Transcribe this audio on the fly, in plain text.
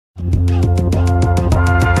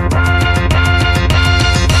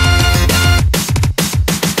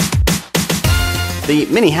The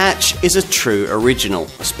Mini hatch is a true original,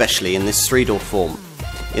 especially in this three-door form.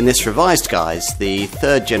 In this revised guise, the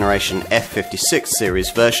third generation F56 series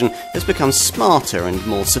version has become smarter and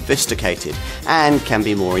more sophisticated, and can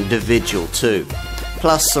be more individual too.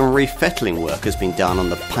 Plus, some refettling work has been done on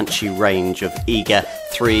the punchy range of eager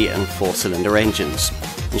 3 and 4 cylinder engines.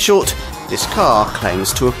 In short, this car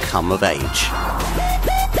claims to have come of age.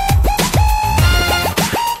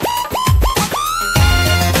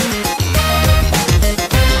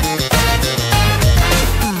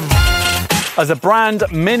 As a brand,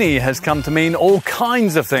 Mini has come to mean all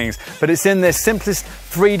kinds of things, but it's in this simplest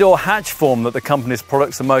three-door hatch form that the company's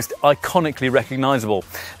products are most iconically recognisable.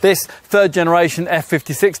 This third generation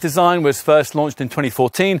F56 design was first launched in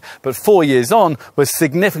 2014, but 4 years on was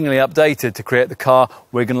significantly updated to create the car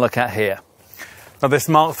we're going to look at here. Now, this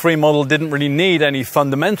Mark III model didn't really need any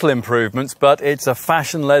fundamental improvements, but it's a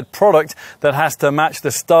fashion-led product that has to match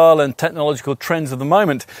the style and technological trends of the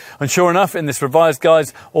moment. And sure enough, in this revised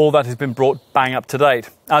guise, all that has been brought bang up to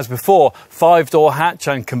date. As before, 5-door hatch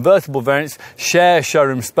and convertible variants share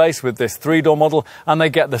showroom space with this 3-door model, and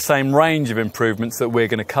they get the same range of improvements that we're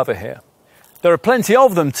going to cover here. There are plenty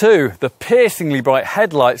of them too. The piercingly bright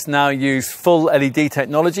headlights now use full LED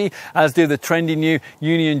technology, as do the trendy new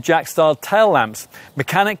Union Jack style tail lamps.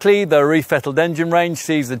 Mechanically, the refettled engine range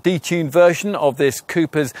sees a detuned version of this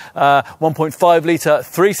Cooper's 1.5 litre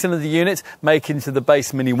 3-cylinder unit make into the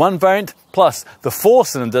base Mini 1 variant, plus the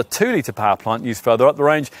 4-cylinder 2-litre power plant used further up the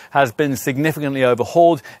range has been significantly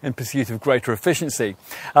overhauled in pursuit of greater efficiency.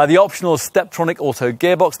 The optional Steptronic auto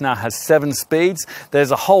gearbox now has 7 speeds.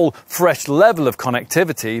 There's a whole fresh level of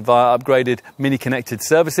connectivity via upgraded Mini connected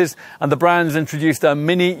services, and the brand's introduced a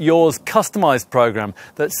Mini Yours Customised program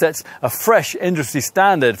that sets a fresh industry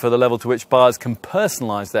standard for the level to which buyers can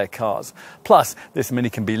personalise their cars. Plus, this Mini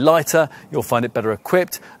can be lighter, you'll find it better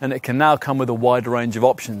equipped, and it can now come with a wider range of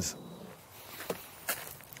options.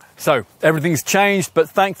 So, everything's changed, but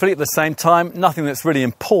thankfully at the same time, nothing that's really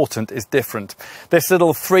important is different. This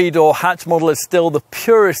little 3-door hatch model is still the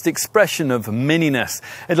purest expression of mininess.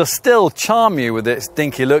 It'll still charm you with its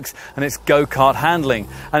dinky looks and its go-kart handling.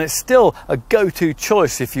 And it's still a go-to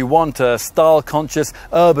choice if you want a style-conscious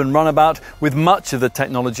urban runabout with much of the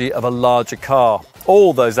technology of a larger car.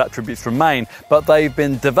 All those attributes remain, but they've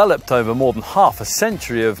been developed over more than half a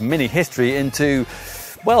century of Mini history into,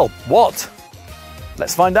 well, what?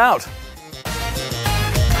 Let's find out.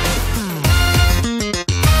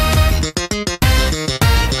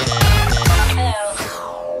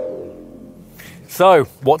 So,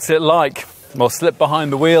 what's it like? Well, slip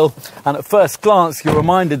behind the wheel, and at first glance you're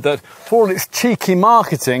reminded that for all its cheeky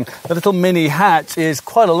marketing, the little Mini hatch is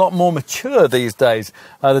quite a lot more mature these days.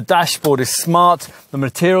 The dashboard is smart, the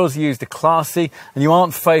materials used are classy, and you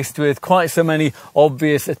aren't faced with quite so many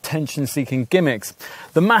obvious attention-seeking gimmicks.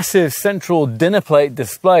 The massive central dinner plate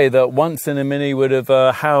display that once in a Mini would have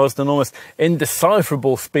housed an almost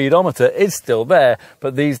indecipherable speedometer is still there,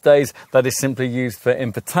 but these days that is simply used for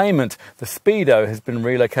infotainment. The speedo has been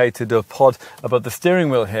relocated to a pod above the steering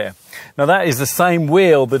wheel here. Now, that is the same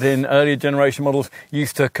wheel that in earlier generation models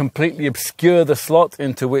used to completely obscure the slot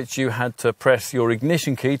into which you had to press your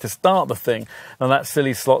ignition key to start the thing. Now, that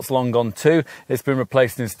silly slot's long gone too. It's been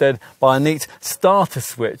replaced instead by a neat starter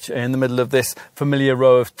switch in the middle of this familiar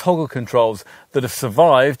row of toggle controls that have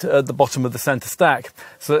survived at the bottom of the centre stack.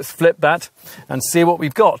 So let's flip that and see what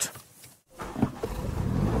we've got.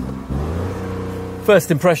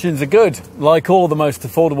 First impressions are good. Like all the most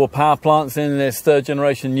affordable power plants in this third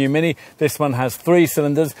generation new Mini, this one has 3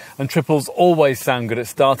 cylinders, and triples always sound good at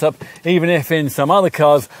startup, even if in some other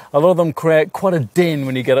cars a lot of them create quite a din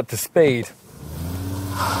when you get up to speed.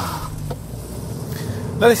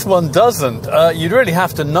 No, this one doesn't. You'd really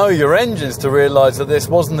have to know your engines to realise that this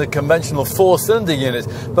wasn't a conventional 4-cylinder unit,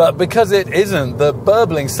 but because it isn't, the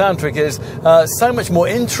burbling sound trick is so much more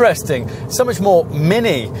interesting, so much more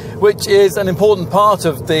Mini, which is an important part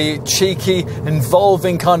of the cheeky,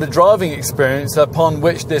 involving kind of driving experience upon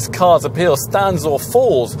which this car's appeal stands or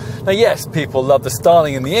falls. Now, yes, people love the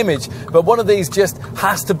styling and the image, but one of these just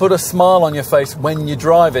has to put a smile on your face when you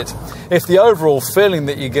drive it. If the overall feeling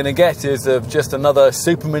that you're going to get is of just another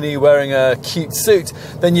Super Mini wearing a cute suit,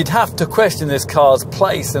 then you'd have to question this car's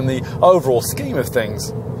place in the overall scheme of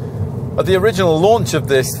things. At the original launch of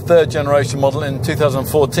this third generation model in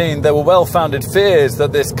 2014, there were well-founded fears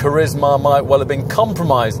that this charisma might well have been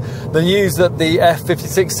compromised. The news that the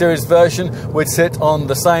F56 series version would sit on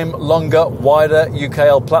the same longer, wider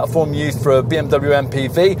UKL platform used for a BMW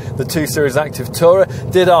MPV, the 2 Series Active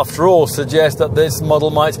Tourer, did after all suggest that this model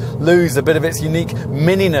might lose a bit of its unique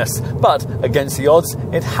mininess. But against the odds,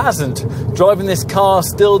 it hasn't. Driving this car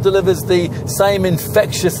still delivers the same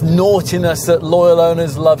infectious naughtiness that loyal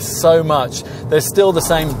owners love so much. There's still the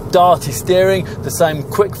same darty steering, the same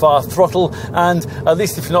quick-fire throttle, and, at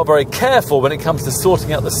least if you're not very careful when it comes to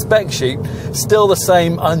sorting out the spec sheet, still the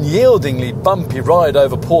same unyieldingly bumpy ride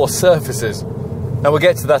over poor surfaces. Now we'll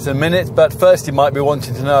get to that in a minute, but first you might be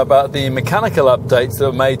wanting to know about the mechanical updates that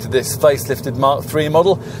were made to this facelifted Mark III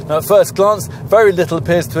model. Now at first glance, very little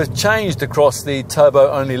appears to have changed across the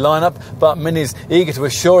turbo-only lineup, but Mini's eager to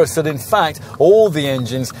assure us that in fact all the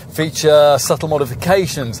engines feature subtle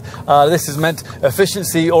modifications. This has meant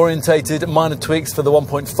efficiency-orientated minor tweaks for the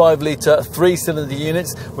 1.5-litre 3-cylinder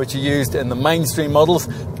units, which are used in the mainstream models,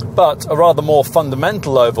 but a rather more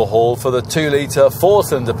fundamental overhaul for the 2-litre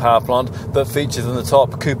 4-cylinder power plant that features in the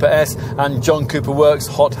top Cooper S and John Cooper Works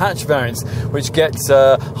hot hatch variants, which gets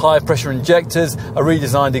high pressure injectors, a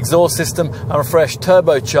redesigned exhaust system and a fresh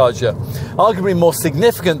turbocharger. Arguably more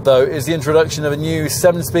significant though is the introduction of a new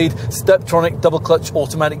 7-speed Steptronic double clutch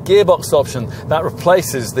automatic gearbox option that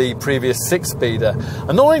replaces the previous 6-speeder.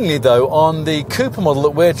 Annoyingly though, on the Cooper model that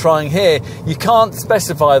we're trying here, you can't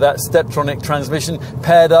specify that Steptronic transmission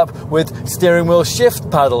paired up with steering wheel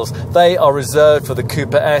shift paddles. They are reserved for the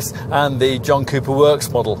Cooper S and the John Cooper Works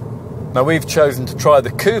model. Now we've chosen to try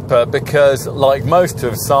the Cooper because, like most who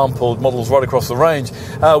have sampled models right across the range,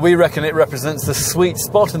 we reckon it represents the sweet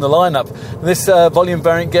spot in the lineup. This volume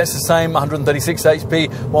variant gets the same 136 HP,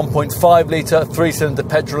 1.5-litre 3-cylinder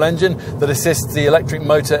petrol engine that assists the electric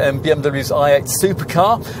motor in BMW's i8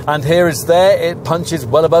 supercar, and here as there, it punches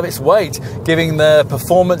well above its weight, giving the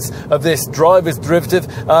performance of this driver's derivative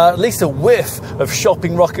at least a whiff of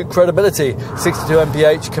shopping rocket credibility. 62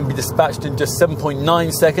 mph can be dispatched in just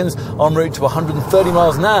 7.9 seconds en route to 130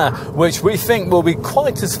 miles an hour, which we think will be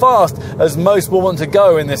quite as fast as most will want to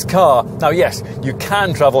go in this car. Now yes, you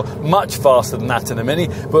can travel much faster than that in a Mini,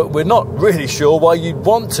 but we're not really sure why you'd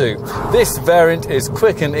want to. This variant is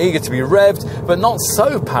quick and eager to be revved, but not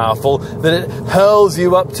so powerful that it hurls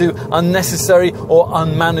you up to unnecessary or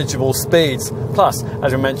unmanageable speeds. Plus,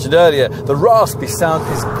 as we mentioned earlier, the raspy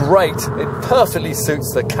sound is great. It perfectly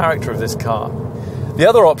suits the character of this car. The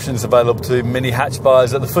other options available to Mini hatch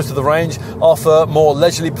buyers at the foot of the range offer more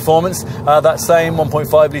leisurely performance. That same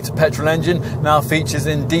 1.5-litre petrol engine now features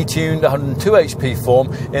in detuned 102 HP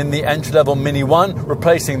form in the entry-level Mini 1,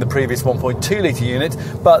 replacing the previous 1.2-litre unit,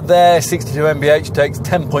 but their 62 mph takes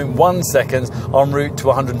 10.1 seconds en route to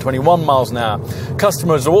 121 miles an hour.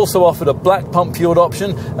 Customers are also offered a black pump fueled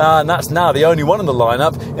option, and that's now the only one in the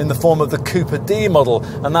lineup, in the form of the Cooper D model,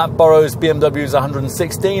 and that borrows BMW's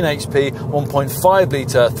 116 HP 1.5-litre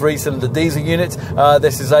 3-cylinder diesel unit.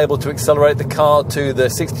 This is able to accelerate the car to the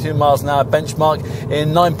 62 miles an hour benchmark in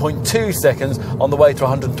 9.2 seconds on the way to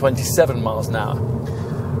 127 miles an hour.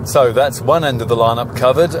 So that's one end of the lineup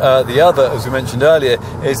covered. The other, as we mentioned earlier,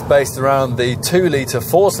 is based around the 2-litre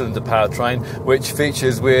 4-cylinder powertrain, which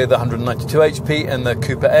features with 192 HP in the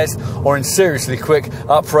Cooper S, or in seriously quick,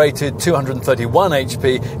 uprated 231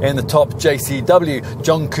 HP in the top JCW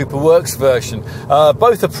John Cooper Works version.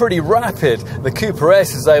 Both are pretty rapid. The Cooper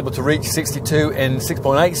S is able to reach 62 in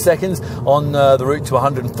 6.8 seconds on the route to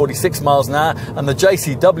 146 miles an hour, and the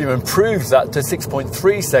JCW improves that to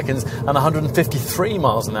 6.3 seconds and 153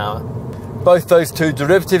 miles an hour. Both those two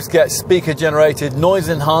derivatives get speaker-generated noise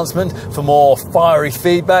enhancement for more fiery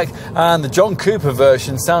feedback, and the John Cooper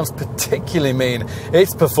version sounds particularly mean.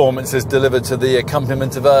 Its performance is delivered to the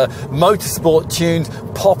accompaniment of a motorsport-tuned,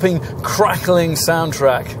 popping, crackling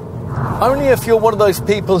soundtrack. Only if you're one of those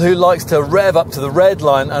people who likes to rev up to the red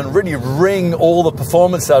line and really wring all the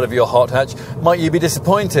performance out of your hot hatch might you be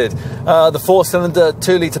disappointed. The 4-cylinder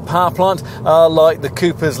 2-litre power plant, like the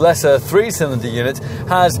Cooper's lesser 3-cylinder unit,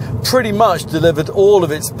 has pretty much delivered all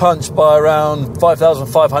of its punch by around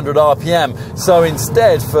 5,500 RPM. So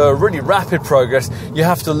instead, for really rapid progress, you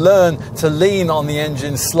have to learn to lean on the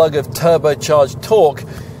engine's slug of turbocharged torque.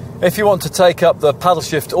 If you want to take up the paddle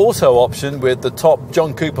shift auto option with the top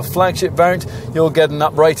John Cooper flagship variant, you'll get an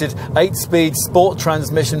uprated 8-speed sport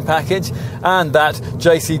transmission package, and that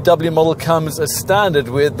JCW model comes as standard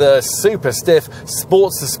with the super stiff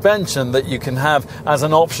sport suspension that you can have as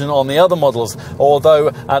an option on the other models, although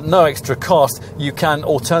at no extra cost you can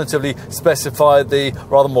alternatively specify the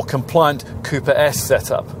rather more compliant Cooper S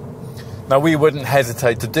setup. Now, we wouldn't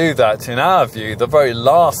hesitate to do that. In our view, the very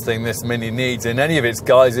last thing this Mini needs in any of its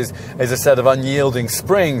guises is a set of unyielding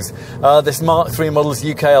springs. This Mark III model's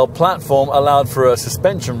UKL platform allowed for a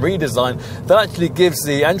suspension redesign that actually gives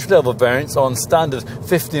the entry-level variants on standard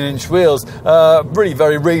 15-inch wheels really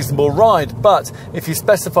very reasonable ride. But if you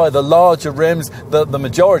specify the larger rims that the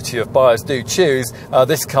majority of buyers do choose,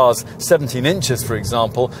 this car's 17 inches, for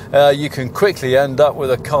example, you can quickly end up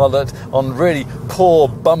with a car that, on really poor,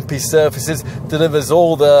 bumpy surfaces, delivers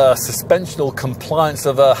all the suspensional compliance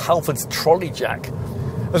of a Halford's trolley jack.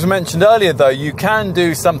 As I mentioned earlier, though, you can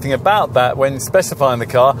do something about that when specifying the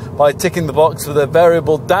car by ticking the box for the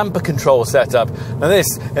variable damper control setup. Now,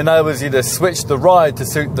 this enables you to switch the ride to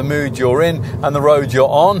suit the mood you're in and the road you're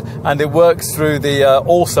on, and it works through the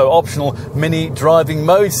also optional Mini driving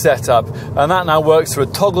mode setup. And that now works through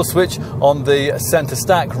a toggle switch on the centre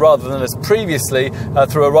stack rather than as previously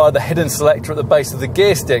through a rather hidden selector at the base of the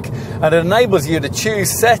gear stick. And it enables you to choose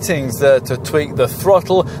settings to tweak the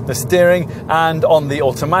throttle, the steering, and on the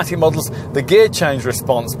automatic models, the gear change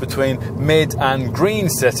response between mid and green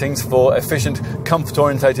settings for efficient,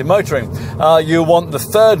 comfort-orientated motoring. You want the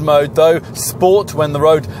third mode, though, Sport, when the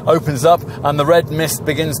road opens up and the red mist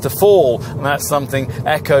begins to fall. And that's something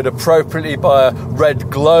echoed appropriately by a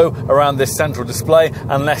red glow around this central display,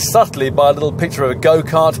 and less subtly by a little picture of a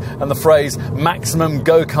go-kart and the phrase maximum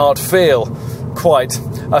go-kart feel. Quite.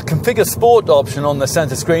 A configure sport option on the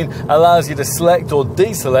center screen allows you to select or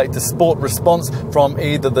deselect the sport response from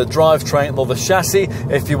either the drivetrain or the chassis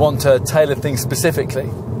if you want to tailor things specifically.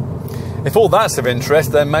 If all that's of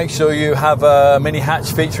interest, then make sure you have a Mini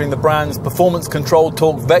hatch featuring the brand's performance-controlled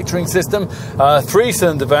torque vectoring system.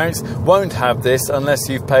 3-cylinder variants won't have this unless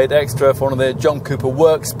you've paid extra for one of their John Cooper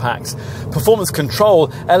Works packs. Performance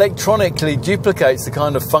control electronically duplicates the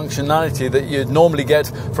kind of functionality that you'd normally get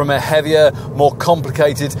from a heavier, more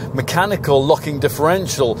complicated mechanical locking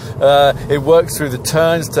differential. It works through the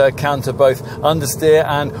turns to counter both understeer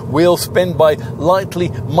and wheel spin by lightly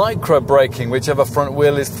micro-braking whichever front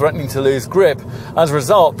wheel is threatening to lose grip. As a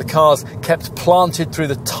result, the car's kept planted through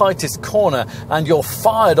the tightest corner and you're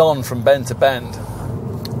fired on from bend to bend.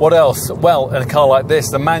 What else? Well, in a car like this,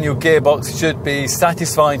 the manual gearbox should be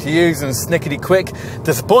satisfying to use and snickety quick.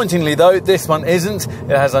 Disappointingly, though, this one isn't. It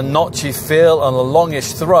has a notchy feel and a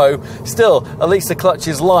longish throw. Still, at least the clutch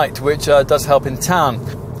is light, which does help in town.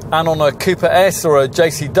 And on a Cooper S or a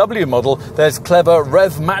JCW model, there's clever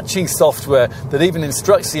rev matching software that even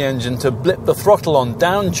instructs the engine to blip the throttle on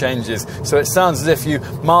down changes, so it sounds as if you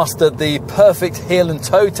mastered the perfect heel and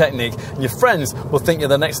toe technique, and your friends will think you're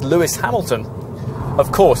the next Lewis Hamilton.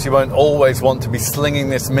 Of course, you won't always want to be slinging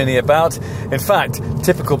this Mini about. In fact,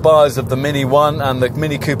 typical buyers of the Mini 1 and the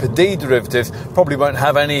Mini Cooper D derivatives probably won't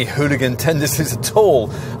have any hooligan tendencies at all.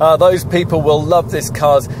 Those people will love this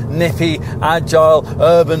car's nippy, agile,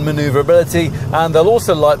 urban manoeuvrability, and they'll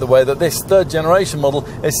also like the way that this third generation model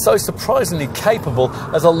is so surprisingly capable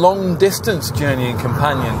as a long-distance journeying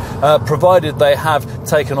companion, provided they have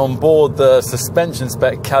taken on board the suspension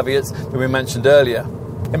spec caveats that we mentioned earlier.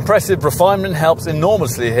 Impressive refinement helps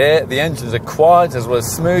enormously here. The engines are quiet as well as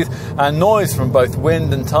smooth, and noise from both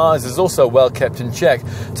wind and tyres is also well kept in check,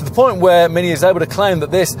 to the point where Mini is able to claim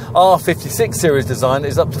that this R56 series design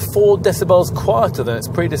is up to 4 decibels quieter than its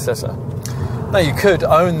predecessor. Now, you could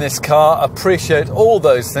own this car, appreciate all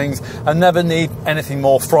those things, and never need anything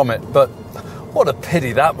more from it, but what a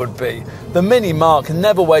pity that would be. The Mini Mark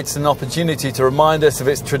never waits an opportunity to remind us of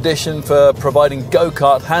its tradition for providing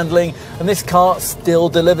go-kart handling, and this car still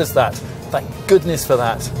delivers that. Thank goodness for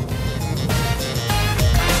that.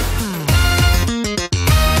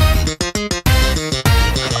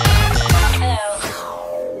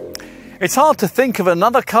 It's hard to think of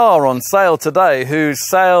another car on sale today whose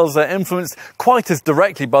sales are influenced quite as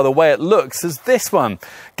directly by the way it looks as this one.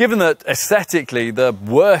 Given that aesthetically the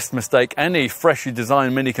worst mistake any freshly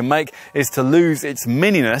designed Mini can make is to lose its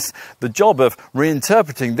mininess, the job of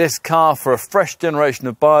reinterpreting this car for a fresh generation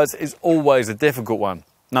of buyers is always a difficult one.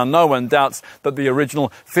 Now, no one doubts that the original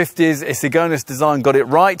 50s Isigonis design got it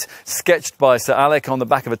right, sketched by Sir Alec on the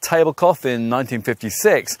back of a tablecloth in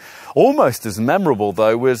 1956. Almost as memorable,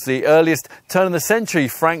 though, was the earliest turn-of-the-century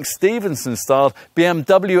Frank Stevenson-styled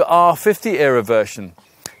BMW R50 era version.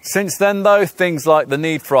 Since then, though, things like the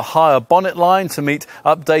need for a higher bonnet line to meet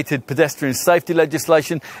updated pedestrian safety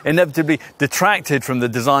legislation inevitably detracted from the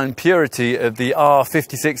design purity of the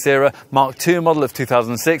R56 era Mark II model of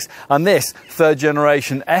 2006 and this third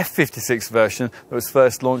generation F56 version that was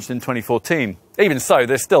first launched in 2014. Even so,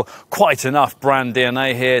 there's still quite enough brand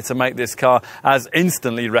DNA here to make this car as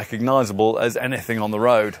instantly recognisable as anything on the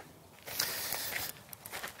road.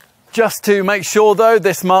 Just to make sure though,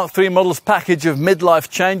 this Mark III model's package of midlife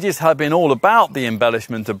changes have been all about the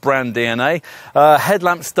embellishment of brand DNA.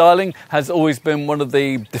 Headlamp styling has always been one of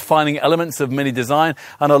the defining elements of Mini design,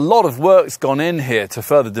 and a lot of work's gone in here to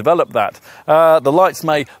further develop that. The lights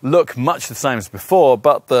may look much the same as before,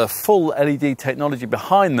 but the full LED technology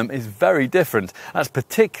behind them is very different. That's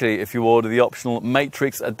particularly if you order the optional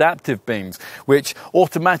Matrix adaptive beams, which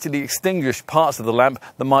automatically extinguish parts of the lamp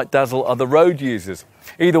that might dazzle other road users.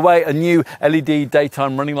 Either way, a new LED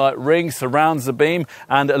daytime running light ring surrounds the beam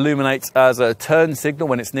and illuminates as a turn signal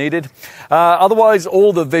when it's needed. Otherwise,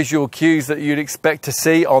 all the visual cues that you'd expect to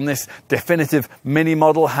see on this definitive Mini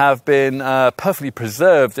model have been perfectly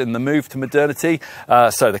preserved in the move to modernity.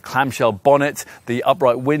 So the clamshell bonnet, the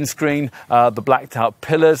upright windscreen, the blacked out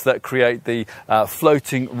pillars that create the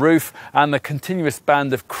floating roof, and the continuous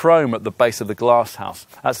band of chrome at the base of the glass house.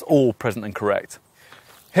 That's all present and correct.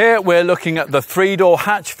 Here we're looking at the 3-door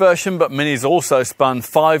hatch version, but Mini's also spun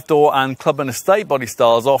 5-door and club and estate body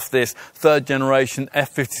styles off this 3rd generation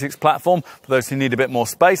F56 platform for those who need a bit more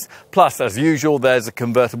space. Plus, as usual, there's a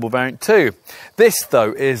convertible variant too. This,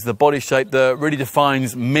 though, is the body shape that really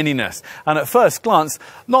defines Mininess. And at first glance,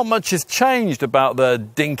 not much has changed about the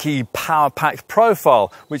dinky, power-packed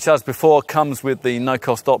profile, which as before comes with the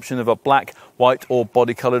no-cost option of a black, white or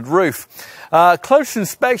body-coloured roof. Close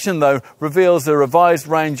inspection, though, reveals a revised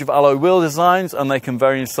range of alloy wheel designs, and they can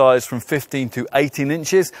vary in size from 15 to 18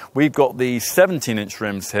 inches. We've got the 17-inch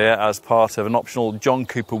rims here as part of an optional John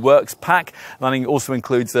Cooper Works pack. That also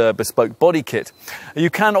includes a bespoke body kit.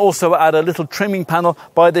 You can also add a little trimming panel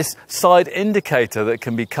by this side indicator that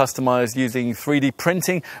can be customised using 3D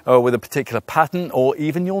printing with a particular pattern or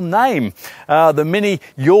even your name. The Mini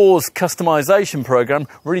Yours customisation program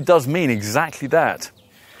really does mean exactly that.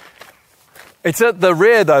 It's at the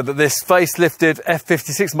rear, though, that this facelifted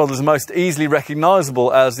F56 model is most easily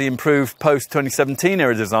recognisable as the improved post-2017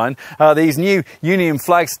 era design. These new Union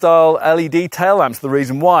flag-style LED tail lamps are the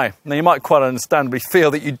reason why. Now, you might quite understandably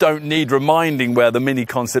feel that you don't need reminding where the Mini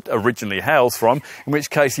concept originally hails from, in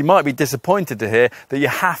which case you might be disappointed to hear that you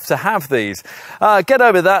have to have these. Get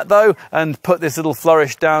over that, though, and put this little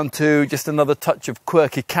flourish down to just another touch of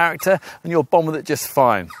quirky character, and you'll bond with it just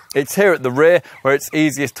fine. It's here at the rear where it's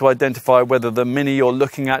easiest to identify whether the Mini you're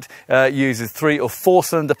looking at uses 3 or 4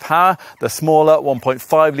 cylinder power. The smaller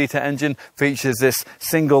 1.5 litre engine features this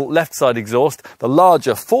single left side exhaust. The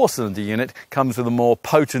larger 4 cylinder unit comes with a more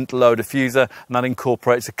potent low diffuser, and that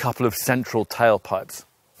incorporates a couple of central tailpipes.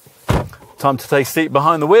 Time to take a seat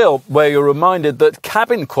behind the wheel, where you're reminded that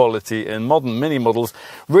cabin quality in modern Mini models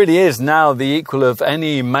really is now the equal of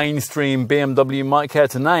any mainstream BMW you might care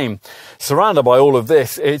to name. Surrounded by all of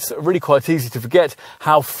this, it's really quite easy to forget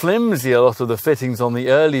how flimsy a lot of the fittings on the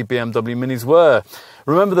early BMW Minis were.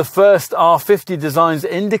 Remember the first R50 design's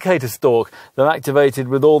indicator stalk that activated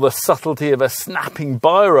with all the subtlety of a snapping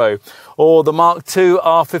biro, or the Mark II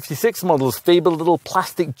R56 model's feeble little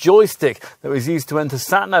plastic joystick that was used to enter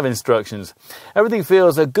sat-nav instructions. Everything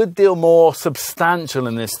feels a good deal more substantial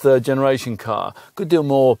in this 3rd generation car, a good deal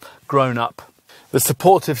more grown up. The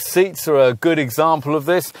supportive seats are a good example of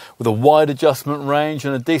this, with a wide adjustment range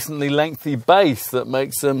and a decently lengthy base that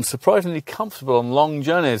makes them surprisingly comfortable on long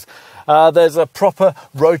journeys. There's a proper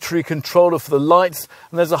rotary controller for the lights,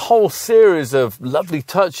 and there's a whole series of lovely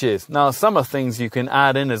touches. Now, some are things you can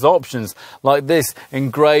add in as options, like this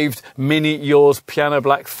engraved Mini Yours piano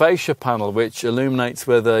black fascia panel, which illuminates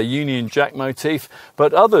with a Union Jack motif,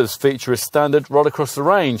 but others feature as standard right across the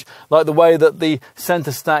range, like the way that the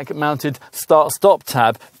centre stack mounted start-stop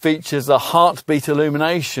tab features a heartbeat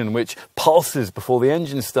illumination which pulses before the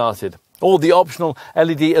engine started. Or the optional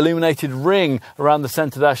LED illuminated ring around the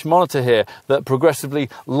centre dash monitor here that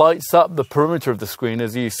progressively lights up the perimeter of the screen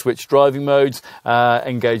as you switch driving modes,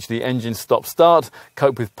 engage the engine stop-start,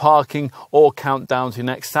 cope with parking, or count down to your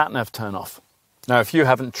next sat-nav turn-off. Now, if you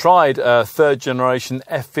haven't tried a 3rd generation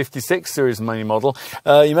F56 series Mini model,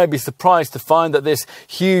 you may be surprised to find that this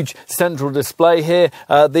huge central display here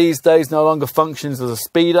these days no longer functions as a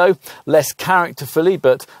speedo. Less characterfully,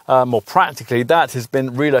 but more practically, that has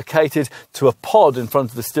been relocated to a pod in front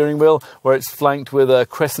of the steering wheel, where it's flanked with a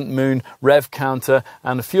crescent moon rev counter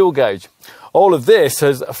and a fuel gauge. All of this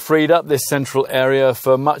has freed up this central area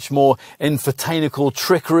for much more infotainical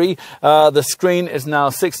trickery. The screen is now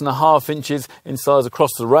 6.5 inches in size across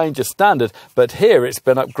the range as standard, but here it's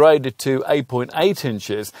been upgraded to 8.8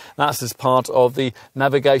 inches. That's as part of the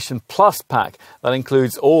Navigation Plus pack. That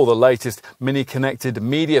includes all the latest Mini connected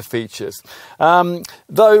media features.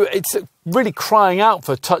 Though it's really crying out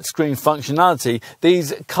for touchscreen functionality,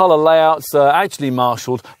 these colour layouts are actually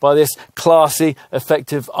marshalled by this classy,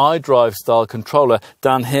 effective iDrive style controller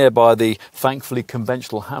down here by the thankfully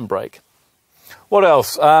conventional handbrake. What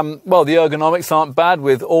else? Well, the ergonomics aren't bad,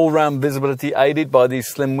 with all-round visibility aided by these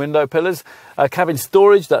slim window pillars. Cabin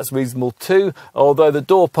storage, that's reasonable too, although the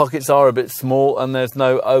door pockets are a bit small and there's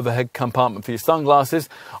no overhead compartment for your sunglasses.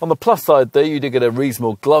 On the plus side there, you do get a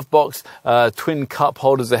reasonable glove box, twin cup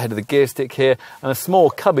holders ahead of the gear stick here, and a small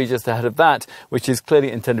cubby just ahead of that, which is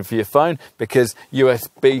clearly intended for your phone because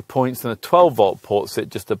USB points and a 12-volt port sit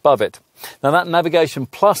just above it. Now that Navigation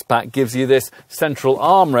Plus pack gives you this central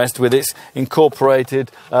armrest with its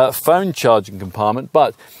incorporated phone charging compartment,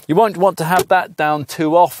 but you won't want to have that down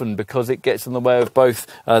too often because it gets in the way of both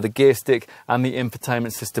the gear stick and the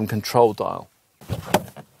infotainment system control dial.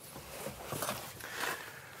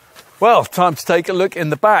 Well, time to take a look in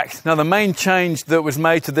the back. Now, the main change that was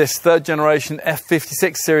made to this third generation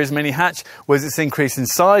F56 series mini hatch was its increase in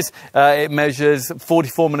size. It measures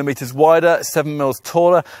 44mm wider, 7mm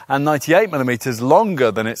taller, and 98mm longer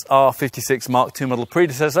than its R56 Mark II model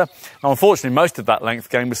predecessor. Now, unfortunately, most of that length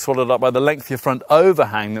gain was swallowed up by the lengthier front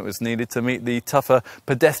overhang that was needed to meet the tougher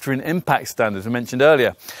pedestrian impact standards we mentioned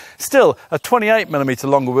earlier. Still, a 28mm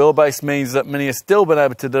longer wheelbase means that Mini has still been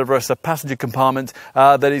able to deliver us a passenger compartment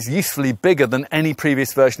that is usefully bigger than any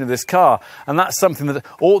previous version of this car, and that's something that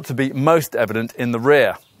ought to be most evident in the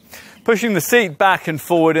rear. Pushing the seat back and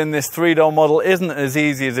forward in this three-door model isn't as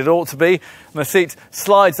easy as it ought to be, and the seat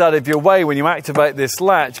slides out of your way when you activate this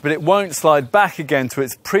latch, but it won't slide back again to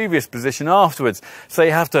its previous position afterwards, so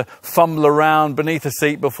you have to fumble around beneath the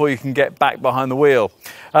seat before you can get back behind the wheel.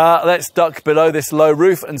 Let's duck below this low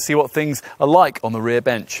roof and see what things are like on the rear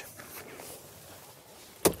bench.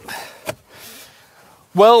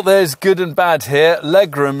 Well, there's good and bad here.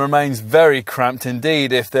 Legroom remains very cramped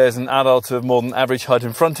indeed if there's an adult of more than average height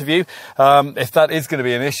in front of you. If that is going to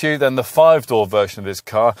be an issue, then the 5-door version of this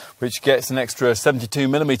car, which gets an extra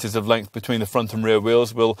 72mm of length between the front and rear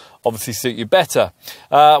wheels, will obviously suit you better.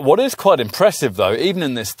 What is quite impressive, though, even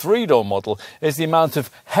in this 3-door model, is the amount of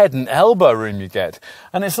head and elbow room you get.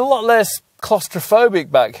 And it's a lot less claustrophobic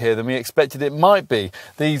back here than we expected it might be.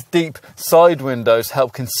 These deep side windows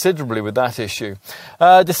help considerably with that issue.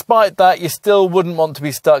 Despite that, you still wouldn't want to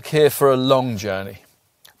be stuck here for a long journey.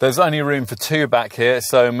 There's only room for 2 back here,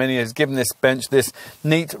 so Mini has given this bench this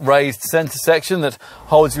neat raised centre section that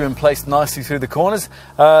holds you in place nicely through the corners.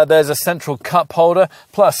 There's a central cup holder,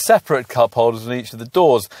 plus separate cup holders on each of the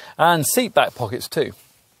doors, and seat back pockets too.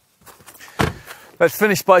 Let's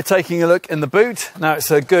finish by taking a look in the boot. Now,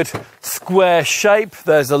 it's a good square shape.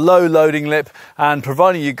 There's a low loading lip, and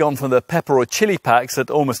providing you've gone for the pepper or chili packs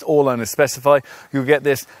that almost all owners specify, you'll get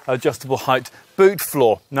this adjustable height boot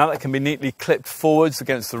floor. Now, that can be neatly clipped forwards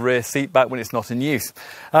against the rear seat back when it's not in use.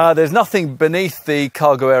 There's nothing beneath the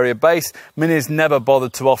cargo area base. Mini's never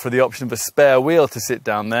bothered to offer the option of a spare wheel to sit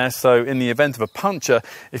down there, so in the event of a puncture,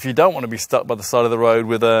 if you don't want to be stuck by the side of the road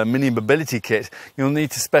with a Mini mobility kit, you'll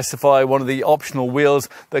need to specify one of the optional wheels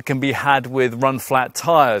that can be had with run-flat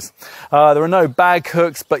tyres. There are no bag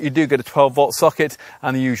hooks, but you do get a 12-volt socket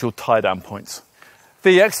and the usual tie-down points.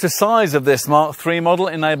 The extra size of this Mark III model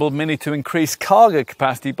enabled Mini to increase cargo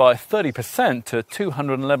capacity by 30% to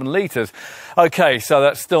 211 litres. Okay, so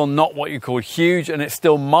that's still not what you call huge, and it's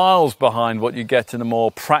still miles behind what you get in a more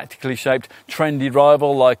practically shaped, trendy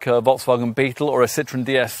rival like a Volkswagen Beetle or a Citroën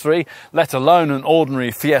DS3, let alone an ordinary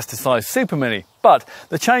Fiesta-sized Super Mini. But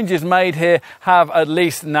the changes made here have at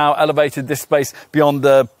least now elevated this space beyond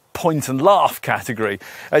the point and laugh category.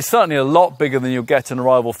 It's certainly a lot bigger than you'll get in a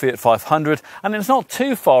rival Fiat 500, and it's not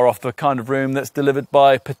too far off the kind of room that's delivered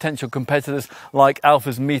by potential competitors like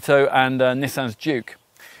Alfa's Mito and Nissan's Juke.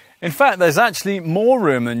 In fact, there's actually more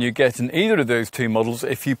room than you get in either of those two models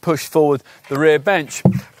if you push forward the rear bench.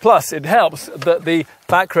 Plus, it helps that the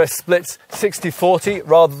backrest splits 60-40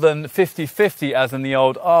 rather than 50-50 as in the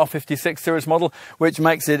old R56 series model, which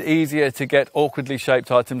makes it easier to get awkwardly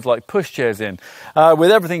shaped items like pushchairs in.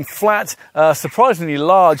 With everything flat, a surprisingly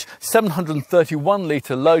large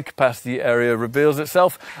 731-litre load capacity area reveals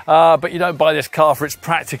itself, but you don't buy this car for its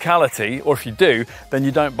practicality, or if you do, then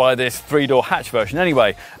you don't buy this 3-door hatch version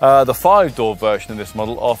anyway. The 5-door version of this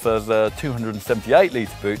model offers a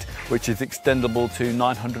 278-litre boot, which is extendable to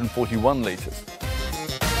 941 litres.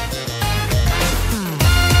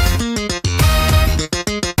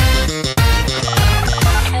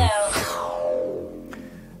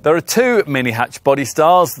 There are two mini hatch body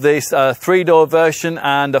styles, this 3-door version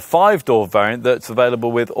and a 5-door variant that's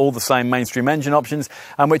available with all the same mainstream engine options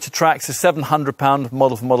and which attracts a £700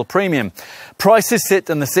 model-for-model premium. Prices sit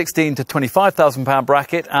in the £16,000 to £25,000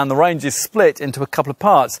 bracket and the range is split into a couple of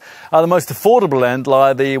parts. At the most affordable end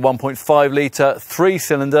lie the 1.5 litre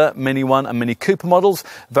 3-cylinder Mini 1 and Mini Cooper models,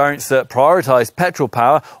 variants that prioritise petrol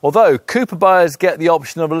power, although Cooper buyers get the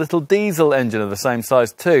option of a little diesel engine of the same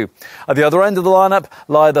size too. At the other end of the lineup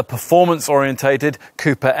lie the performance-orientated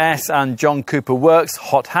Cooper S and John Cooper Works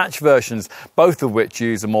hot hatch versions, both of which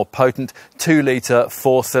use a more potent 2-litre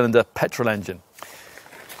 4-cylinder petrol engine.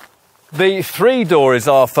 The 3-door is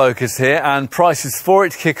our focus here, and prices for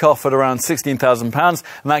it kick off at around £16,000,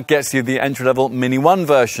 and that gets you the entry-level Mini 1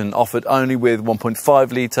 version, offered only with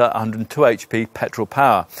 1.5 litre 102 HP petrol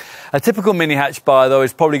power. A typical mini hatch buyer, though,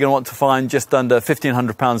 is probably going to want to find just under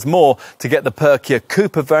 £1,500 more to get the perkier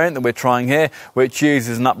Cooper variant that we're trying here, which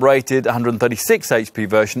uses an uprated 136 HP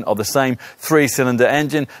version of the same 3-cylinder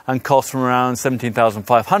engine and costs from around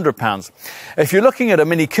 £17,500. If you're looking at a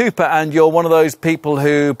Mini Cooper and you're one of those people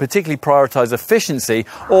who particularly prioritise efficiency,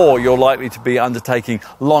 or you're likely to be undertaking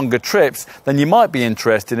longer trips, then you might be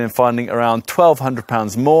interested in finding around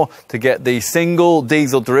 £1,200 more to get the single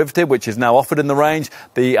diesel derivative, which is now offered in the range,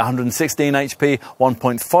 the 116 HP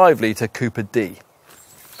 1.5 litre Cooper D.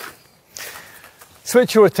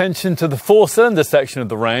 Switch your attention to the 4-cylinder section of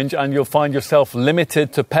the range and you'll find yourself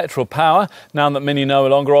limited to petrol power now that Mini no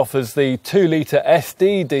longer offers the 2-litre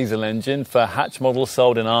SD diesel engine for hatch models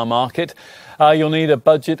sold in our market. You'll need a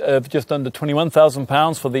budget of just under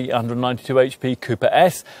 £21,000 for the 192 HP Cooper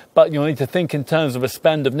S, but you'll need to think in terms of a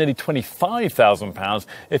spend of nearly £25,000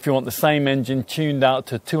 if you want the same engine tuned out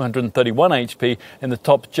to 231 HP in the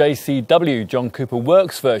top JCW John Cooper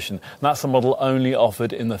Works version. And that's a model only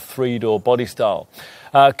offered in the 3-door body style.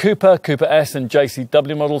 Cooper, Cooper S and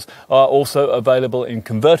JCW models are also available in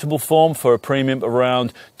convertible form for a premium of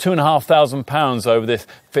around £2,500 over this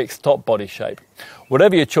fixed top body shape.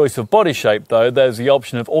 Whatever your choice of body shape, though, there's the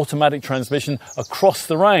option of automatic transmission across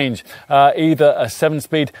the range, either a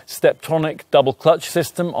 7-speed Steptronic double clutch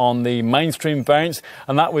system on the mainstream variants,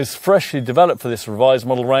 and that was freshly developed for this revised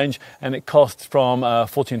model range, and it costs from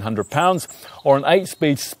 £1,400, or an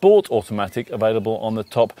 8-speed sport automatic available on the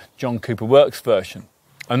top John Cooper Works version.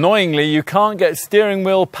 Annoyingly, you can't get steering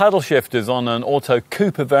wheel paddle shifters on an auto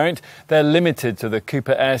Cooper variant. They're limited to the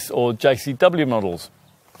Cooper S or JCW models.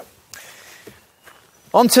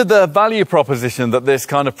 Onto the value proposition that this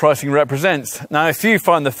kind of pricing represents. Now, if you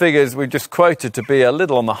find the figures we've just quoted to be a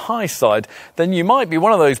little on the high side, then you might be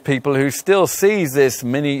one of those people who still sees this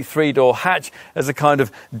Mini 3-door hatch as a kind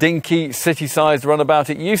of dinky, city-sized runabout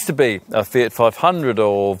it used to be, a Fiat 500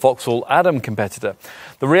 or Vauxhall Adam competitor.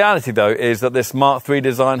 The reality, though, is that this Mark III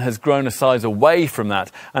design has grown a size away from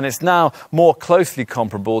that, and it's now more closely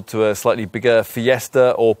comparable to a slightly bigger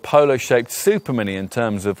Fiesta or Polo-shaped Super Mini in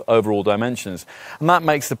terms of overall dimensions. And that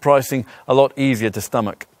makes the pricing a lot easier to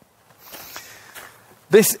stomach.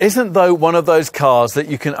 This isn't, though, one of those cars that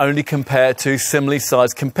you can only compare to similarly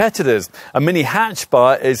sized competitors. A mini hatch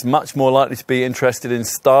buyer is much more likely to be interested in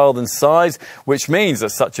style than size, which means that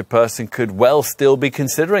such a person could well still be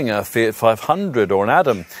considering a Fiat 500 or an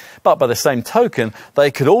Adam. But by the same token,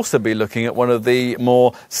 they could also be looking at one of the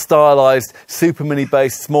more stylised Super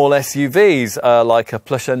Mini-based small SUVs, like a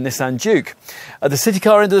plusher Nissan Juke. At the city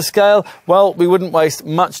car end of the scale, well, we wouldn't waste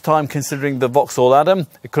much time considering the Vauxhall Adam.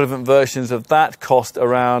 Equivalent versions of that cost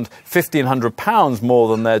around £1,500 more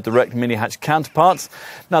than their direct mini hatch counterparts.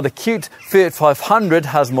 Now, the cute Fiat 500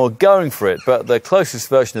 has more going for it, but the closest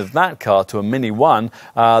version of that car to a Mini 1,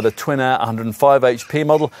 the Twin Air 105 HP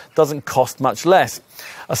model, doesn't cost much less.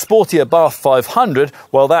 A sportier Bath 500,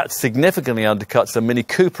 well, that significantly undercuts a Mini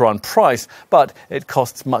Cooper on price, but it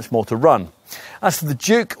costs much more to run. As for the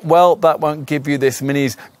Juke, well, that won't give you this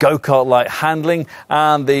Mini's go-kart-like handling,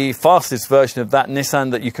 and the fastest version of that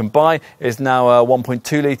Nissan that you can buy is now a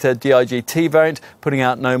 1.2 litre DIGT variant, putting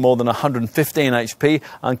out no more than 115 HP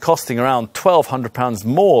and costing around £1,200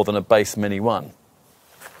 more than a base Mini 1.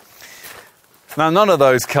 Now, none of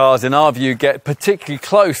those cars, in our view, get particularly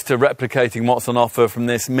close to replicating what's on offer from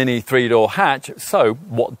this Mini 3-door hatch, so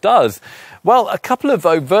what does? Well, a couple of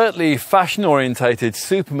overtly fashion-orientated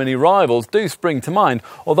Super Mini rivals do spring to mind,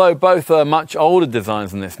 although both are much older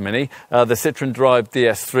designs than this Mini, the Citroën-derived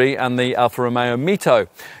DS3 and the Alfa Romeo Mito.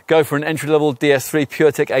 Go for an entry-level DS3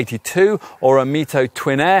 PureTech 82 or a Mito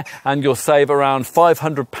Twin Air, and you'll save around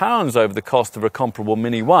 £500 over the cost of a comparable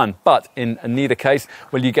Mini 1. But in neither case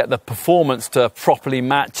will you get the performance to properly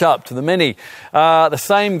match up to the Mini. The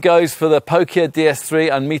same goes for the pokier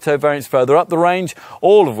DS3 and Mito variants further up the range,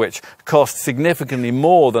 all of which cost cost significantly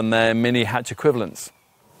more than their mini hatch equivalents.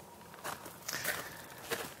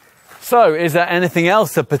 So, is there anything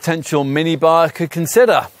else a potential mini buyer could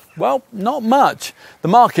consider? Well, not much. The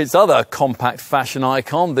market's other compact fashion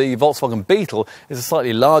icon, the Volkswagen Beetle, is a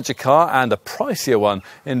slightly larger car and a pricier one.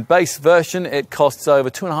 In base version, it costs over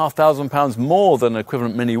 £2,500 more than an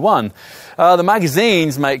equivalent Mini 1. The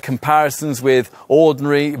magazines make comparisons with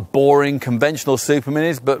ordinary, boring, conventional super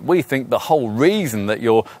minis, but we think the whole reason that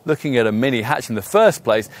you're looking at a mini hatch in the first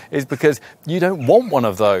place is because you don't want one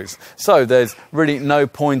of those. So there's really no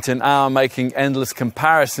point in our making endless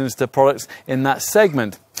comparisons to products in that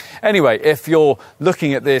segment. Anyway, if you're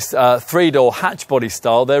looking at this three-door hatch body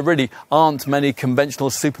style, there really aren't many conventional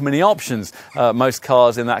super mini options. Most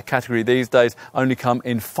cars in that category these days only come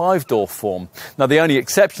in five-door form. Now, the only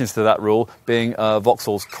exceptions to that rule being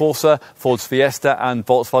Vauxhall's Corsa, Ford's Fiesta and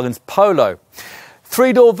Volkswagen's Polo.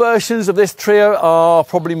 Three-door versions of this trio are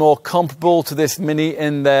probably more comparable to this Mini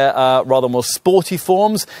in their rather more sporty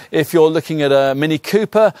forms. If you're looking at a Mini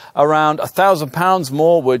Cooper, around £1,000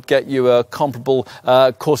 more would get you a comparable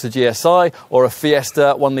Corsa GSI or a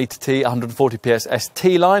Fiesta 1.0 T 140 PS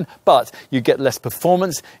ST line, but you get less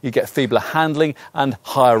performance, you get feebler handling and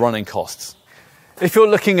higher running costs. If you're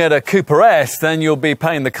looking at a Cooper S, then you'll be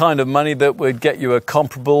paying the kind of money that would get you a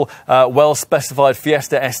comparable, well-specified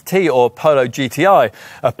Fiesta ST or Polo GTI.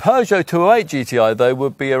 A Peugeot 208 GTI, though,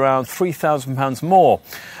 would be around £3,000 more.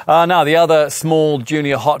 Now, the other small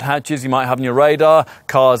junior hot hatches you might have on your radar,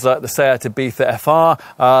 cars like the Seat Ibiza FR,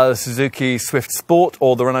 the Suzuki Swift Sport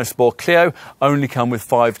or the Renault Sport Clio, only come with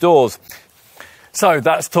 5 doors. So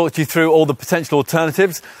that's talked you through all the potential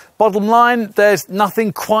alternatives. Bottom line, there's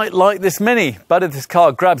nothing quite like this Mini, but if this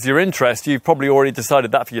car grabs your interest, you've probably already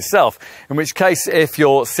decided that for yourself. In which case, if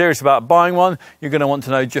you're serious about buying one, you're going to want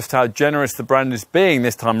to know just how generous the brand is being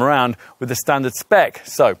this time around with the standard spec.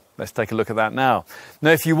 So let's take a look at that now.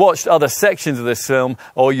 Now, if you watched other sections of this film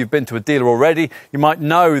or you've been to a dealer already, you might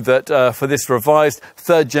know that for this revised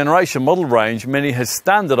third generation model range, Mini has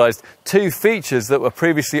standardized 2 features that were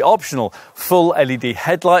previously optional: full LED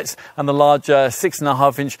headlights and the larger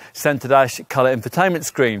 6.5-inch centre dash colour infotainment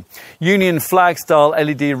screen. Union flag style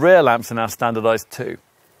LED rear lamps are now standardized too.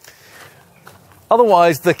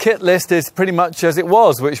 Otherwise, the kit list is pretty much as it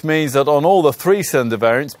was, which means that on all the 3-cylinder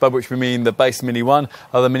variants, by which we mean the base Mini 1,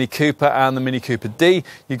 the Mini Cooper and the Mini Cooper D,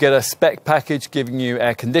 you get a spec package giving you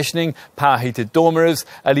air conditioning, power heated door mirrors,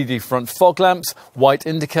 LED front fog lamps, white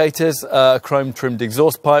indicators, a chrome trimmed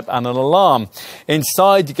exhaust pipe and an alarm.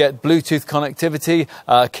 Inside you get Bluetooth connectivity,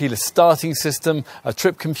 a keyless starting system, a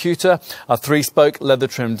trip computer, a 3-spoke leather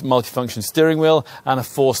trimmed multifunction steering wheel and a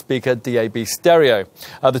 4-speaker DAB stereo.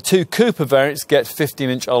 The 2 Cooper variants get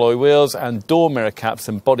 15-inch alloy wheels and door mirror caps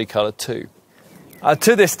and body colour too.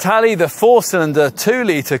 To this tally, the 4-cylinder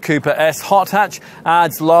 2-litre Cooper S hot hatch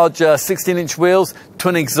adds larger 16-inch wheels,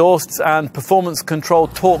 twin exhausts and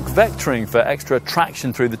performance-controlled torque vectoring for extra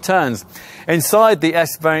traction through the turns. Inside, the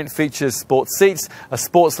S variant features sports seats, a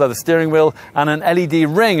sports leather steering wheel and an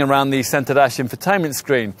LED ring around the centre dash infotainment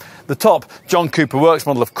screen. The top John Cooper Works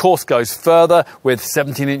model, of course, goes further with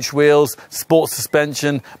 17-inch wheels, sports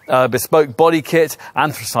suspension, bespoke body kit,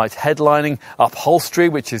 anthracite headlining, upholstery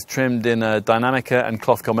which is trimmed in a dynamic and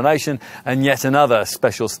cloth combination, and yet another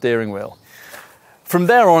special steering wheel. From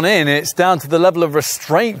there on in, it's down to the level of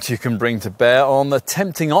restraint you can bring to bear on the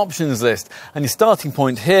tempting options list. And your starting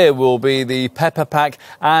point here will be the pepper pack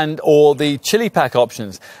and or the chili pack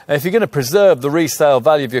options. If you're going to preserve the resale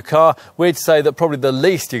value of your car, we'd say that probably the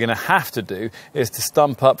least you're going to have to do is to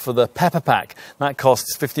stump up for the pepper pack. That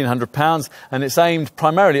costs £1,500 and it's aimed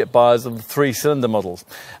primarily at buyers of the 3-cylinder models.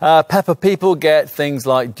 Pepper people get things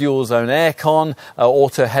like dual zone aircon,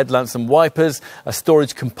 auto headlamps and wipers, a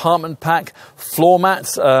storage compartment pack, floor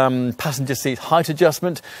mats, passenger seat height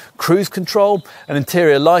adjustment, cruise control, an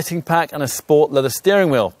interior lighting pack and a sport leather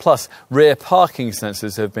steering wheel, plus rear parking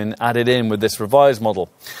sensors have been added in with this revised model.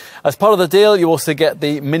 As part of the deal, you also get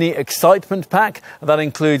the Mini Excitement Pack. That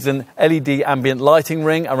includes an LED ambient lighting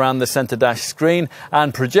ring around the centre dash screen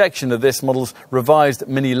and projection of this model's revised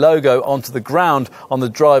Mini logo onto the ground on the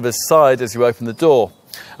driver's side as you open the door.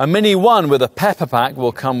 A Mini 1 with a pepper pack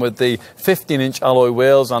will come with the 15-inch alloy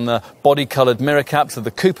wheels and the body-coloured mirror caps of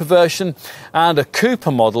the Cooper version, and a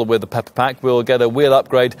Cooper model with the pepper pack will get a wheel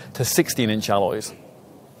upgrade to 16-inch alloys.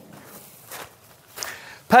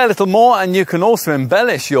 Pay a little more and you can also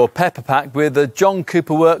embellish your pepper pack with the John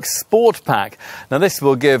Cooper Works Sport Pack. Now this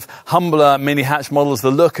will give humbler mini hatch models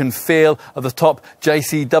the look and feel of the top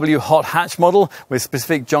JCW hot hatch model, with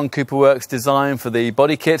specific John Cooper Works design for the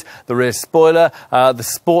body kit, the rear spoiler, the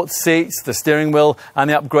sports seats, the steering wheel and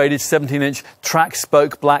the upgraded 17-inch track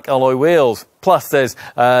spoke black alloy wheels. Plus there's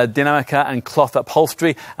Dynamica and cloth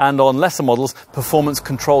upholstery, and on lesser models performance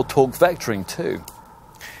control torque vectoring too.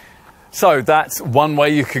 So that's one way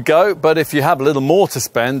you could go, but if you have a little more to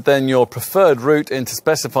spend, then your preferred route into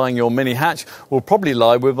specifying your mini hatch will probably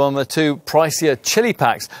lie with one of the two pricier chili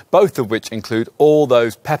packs, both of which include all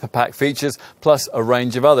those pepper pack features plus a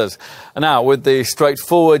range of others. And now with the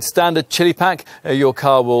straightforward standard chili pack, your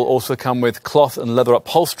car will also come with cloth and leather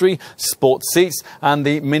upholstery, sport seats and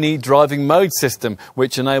the mini driving mode system,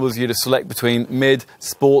 which enables you to select between mid,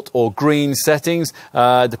 sport or green settings,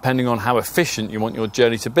 depending on how efficient you want your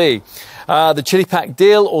journey to be. The Chili Pack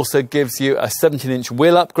deal also gives you a 17-inch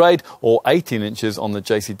wheel upgrade, or 18 inches on the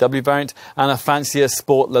JCW variant, and a fancier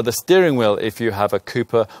sport leather steering wheel if you have a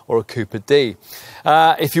Cooper or a Cooper D.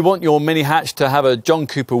 If you want your mini hatch to have a John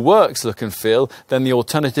Cooper Works look and feel, then the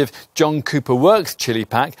alternative John Cooper Works Chili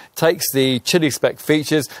Pack takes the chili spec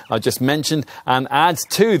features I just mentioned and adds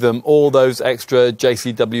to them all those extra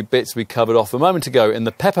JCW bits we covered off a moment ago in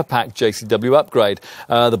the Pepper Pack JCW upgrade.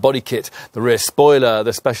 The body kit, the rear spoiler,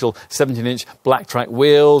 the special 17-inch black track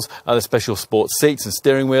wheels, the special sports seats and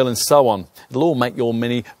steering wheel and so on. It'll all make your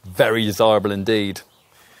Mini very desirable indeed.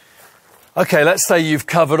 Okay, let's say you've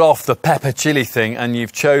covered off the pepper chili thing and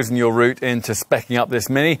you've chosen your route into speccing up this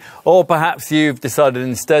Mini, or perhaps you've decided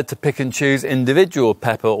instead to pick and choose individual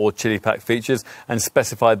pepper or chili pack features and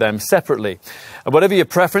specify them separately. And whatever your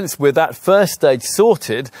preference, with that first stage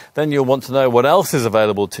sorted, then you'll want to know what else is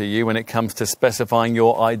available to you when it comes to specifying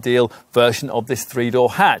your ideal version of this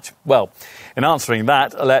three-door hatch. Well, in answering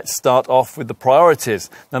that, let's start off with the priorities.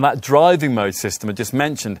 Now, that driving mode system I just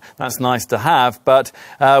mentioned, that's nice to have, but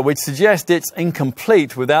we'd suggest it's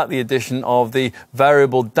incomplete without the addition of the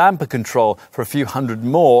variable damper control for a few hundred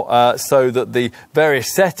more, so that the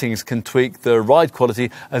various settings can tweak the ride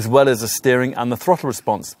quality as well as the steering and the throttle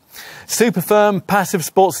response. Super firm passive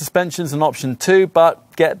sport suspension's an option too, but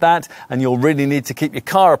get that and you'll really need to keep your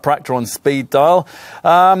chiropractor on speed dial.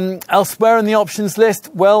 Elsewhere in the options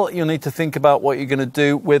list, well, you'll need to think about what you're going to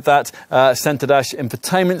do with that centre dash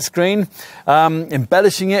infotainment screen.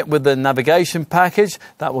 Embellishing it with the navigation package,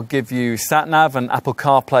 that will give you sat-nav and Apple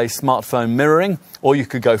CarPlay smartphone mirroring. Or you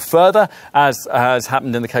could go further, as has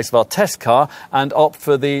happened in the case of our test car, and opt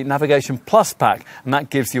for the Navigation Plus pack. And that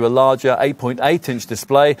gives you a larger 8.8-inch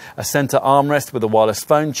display, a centre armrest with a wireless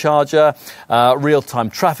phone charger,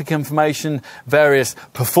 real-time traffic information, various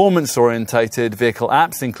performance-orientated vehicle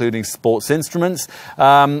apps, including sports instruments,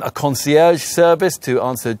 a concierge service to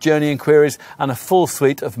answer journey inquiries, and a full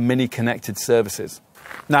suite of Mini connected services.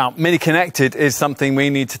 Now, Mini Connected is something we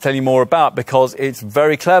need to tell you more about because it's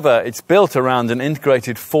very clever. It's built around an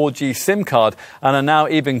integrated 4G SIM card and a now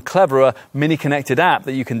even cleverer Mini Connected app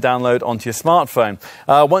that you can download onto your smartphone.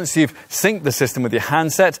 Once you've synced the system with your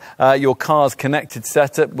handset, your car's connected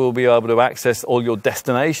setup will be able to access all your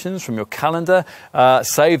destinations from your calendar,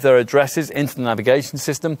 save their addresses into the navigation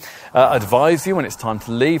system, advise you when it's time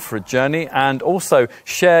to leave for a journey, and also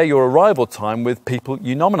share your arrival time with people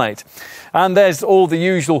you nominate. And there's all the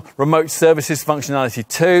usual remote services functionality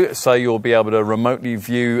too, so you'll be able to remotely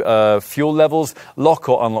view fuel levels, lock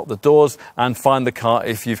or unlock the doors, and find the car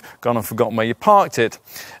if you've gone and forgotten where you parked it.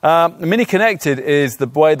 Mini Connected is the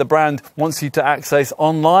way the brand wants you to access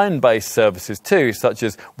online-based services too, such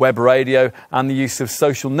as web radio and the use of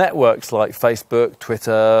social networks like Facebook,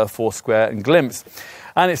 Twitter, Foursquare and Glimpse.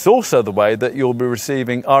 And it's also the way that you'll be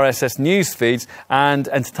receiving RSS news feeds and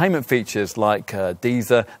entertainment features like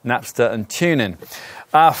Deezer, Napster and TuneIn.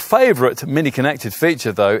 Our favourite Mini Connected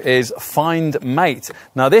feature, though, is Find Mate.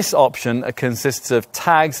 Now, this option consists of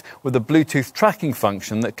tags with a Bluetooth tracking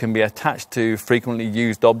function that can be attached to frequently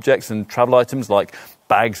used objects and travel items like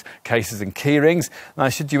bags, cases and key rings. Now,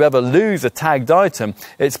 should you ever lose a tagged item,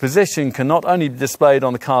 its position can not only be displayed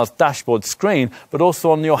on the car's dashboard screen, but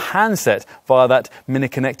also on your handset via that Mini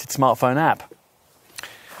Connected smartphone app.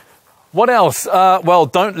 What else? Well,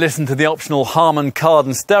 don't listen to the optional Harman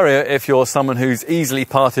Kardon stereo if you're someone who's easily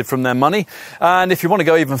parted from their money. And if you want to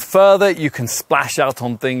go even further, you can splash out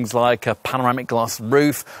on things like a panoramic glass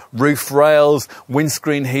roof, roof rails,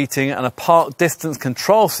 windscreen heating, and a park distance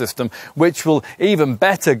control system, which will even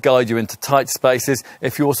better guide you into tight spaces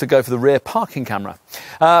if you also go for the rear parking camera.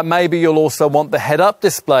 Maybe you'll also want the head-up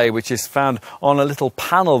display, which is found on a little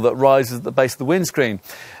panel that rises at the base of the windscreen.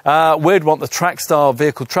 We'd want the Trackstar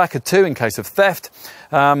vehicle tracker too, 2 in case of theft.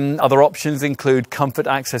 Other options include comfort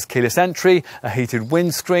access keyless entry, a heated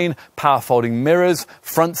windscreen, power folding mirrors,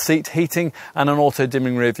 front seat heating and an auto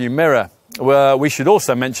dimming rear view mirror. We should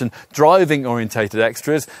also mention driving orientated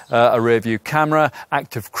extras, a rear view camera,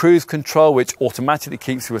 active cruise control which automatically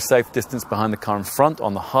keeps you a safe distance behind the car in front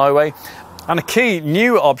on the highway. And a key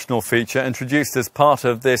new optional feature introduced as part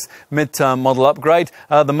of this mid-term model upgrade,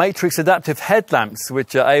 the matrix adaptive headlamps,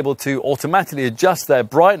 which are able to automatically adjust their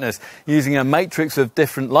brightness using a matrix of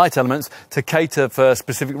different light elements to cater for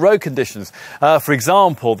specific road conditions. For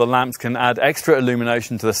example, the lamps can add extra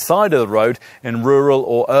illumination to the side of the road in rural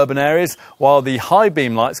or urban areas, while the high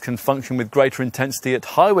beam lights can function with greater intensity at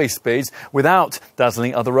highway speeds without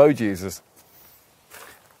dazzling other road users.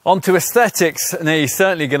 On to aesthetics. Now, you're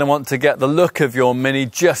certainly going to want to get the look of your Mini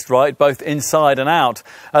just right, both inside and out.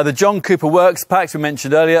 The John Cooper Works packs we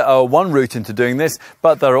mentioned earlier are one route into doing this,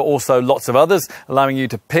 but there are also lots of others, allowing you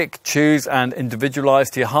to pick, choose and individualise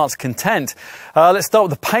to your heart's content. Let's start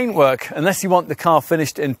with the paintwork. Unless you want the car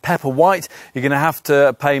finished in pepper white, you're going to have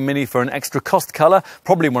to pay Mini for an extra cost colour,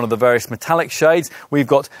 probably one of the various metallic shades. We've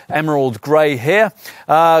got emerald grey here.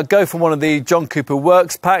 Go for one of the John Cooper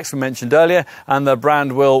Works packs we mentioned earlier, and the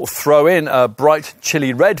brand will throw in a bright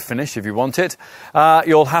chili red finish if you want it.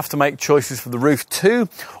 You'll have to make choices for the roof too.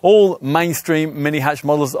 All mainstream mini hatch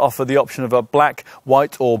models offer the option of a black,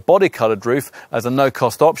 white or body coloured roof as a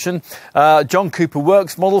no-cost option. John Cooper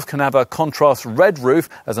Works models can have a contrast red roof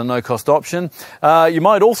as a no-cost option. You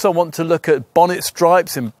might also want to look at bonnet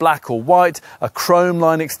stripes in black or white, a chrome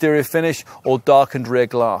line exterior finish or darkened rear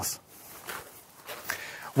glass.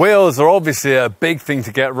 Wheels are obviously a big thing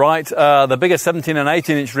to get right. The bigger 17 and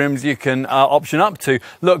 18 inch rims you can option up to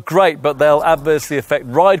look great, but they'll adversely affect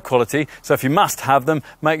ride quality. So if you must have them,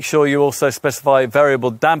 make sure you also specify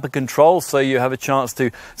variable damper control so you have a chance to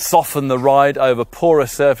soften the ride over poorer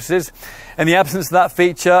surfaces. In the absence of that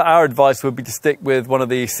feature, our advice would be to stick with one of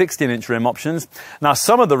the 16-inch rim options. Now,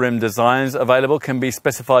 some of the rim designs available can be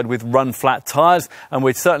specified with run-flat tyres, and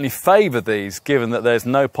we'd certainly favour these, given that there's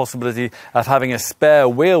no possibility of having a spare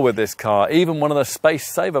wheel with this car, even one of the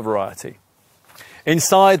space-saver variety.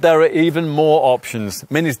 Inside, there are even more options.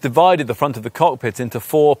 Mini's divided the front of the cockpit into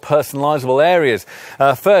 4 personalisable areas.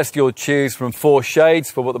 First, you'll choose from 4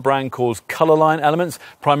 shades for what the brand calls colour line elements,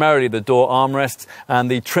 primarily the door armrests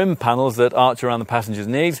and the trim panels that arch around the passenger's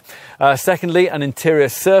knees. Secondly, an interior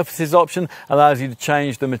surfaces option allows you to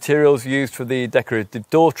change the materials used for the decorative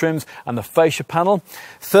door trims and the fascia panel.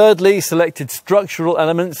 Thirdly, selected structural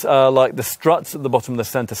elements like the struts at the bottom of the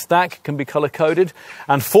centre stack can be colour-coded.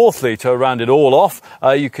 And fourthly, to round it all off,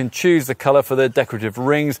 you can choose the colour for the decorative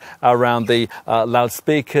rings around the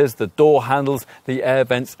loudspeakers, the door handles, the air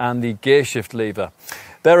vents and the gear shift lever.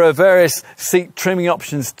 There are various seat trimming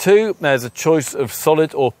options too. There's a choice of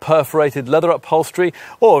solid or perforated leather upholstery,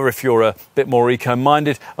 or if you're a bit more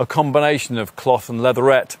eco-minded, a combination of cloth and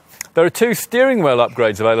leatherette. There are 2 steering wheel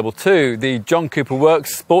upgrades available too, the John Cooper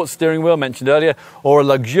Works sports steering wheel mentioned earlier, or a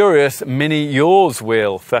luxurious Mini Yours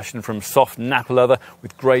wheel fashioned from soft Napa leather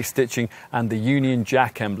with grey stitching and the Union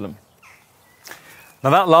Jack emblem. Now,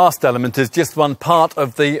 that last element is just one part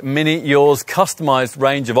of the Mini Yours customised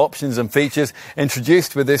range of options and features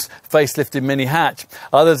introduced with this facelifted mini hatch.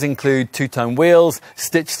 Others include 2-tone wheels,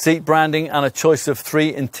 stitched seat branding and a choice of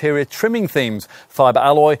 3 interior trimming themes: fibre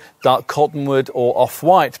alloy, dark cottonwood or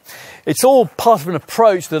off-white. It's all part of an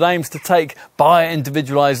approach that aims to take buyer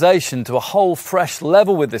individualisation to a whole fresh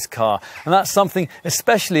level with this car, and that's something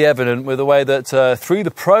especially evident with the way that through the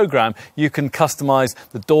programme you can customise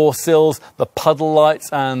the door sills, the puddle lights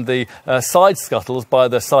and the side scuttles by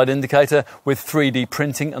the side indicator with 3D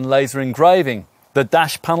printing and laser engraving. The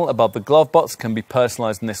dash panel above the glove box can be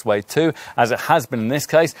personalised in this way too, as it has been in this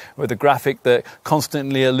case, with a graphic that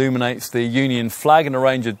constantly illuminates the Union flag in a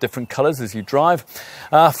range of different colours as you drive.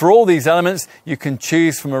 For all these elements, you can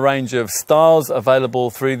choose from a range of styles available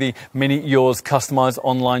through the Mini Yours customised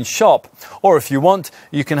online shop. Or if you want,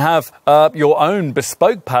 you can have your own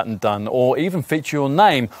bespoke pattern done, or even feature your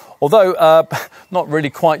name. Although, not really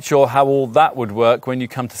quite sure how all that would work when you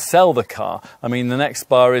come to sell the car. I mean, the next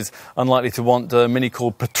buyer is unlikely to want a Mini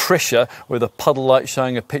called Patricia with a puddle light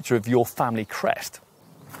showing a picture of your family crest.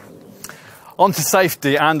 On to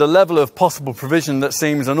safety and a level of possible provision that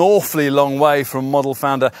seems an awfully long way from model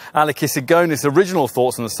founder Alec Isigonis' original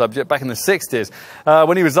thoughts on the subject back in the 60s.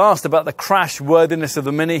 When he was asked about the crash worthiness of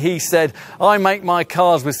the Mini, he said, "I make my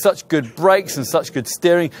cars with such good brakes and such good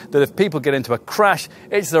steering that if people get into a crash,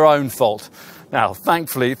 it's their own fault." Now,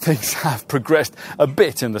 thankfully, things have progressed a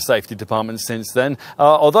bit in the safety department since then,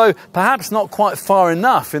 although perhaps not quite far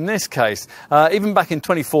enough in this case. Even back in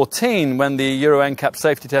 2014, when the Euro NCAP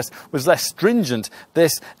safety test was less stringent,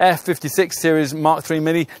 this F56 Series Mark III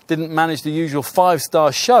Mini didn't manage the usual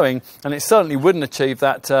 5-star showing, and it certainly wouldn't achieve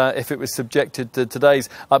that if it was subjected to today's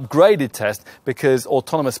upgraded test, because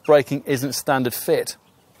autonomous braking isn't standard fit.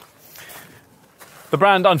 The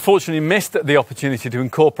brand unfortunately missed the opportunity to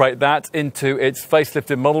incorporate that into its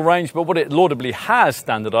facelifted model range, but what it laudably has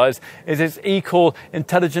standardised is its eCall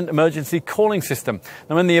intelligent emergency calling system.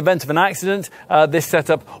 Now, in the event of an accident, this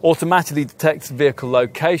setup automatically detects vehicle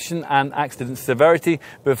location and accident severity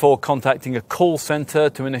before contacting a call centre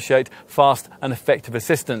to initiate fast and effective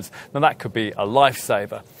assistance. Now, that could be a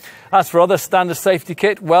lifesaver. As for other standard safety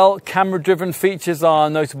kit, well, camera-driven features are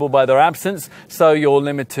notable by their absence, so you're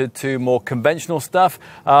limited to more conventional stuff.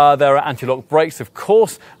 There are anti-lock brakes, of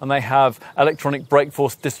course, and they have electronic brake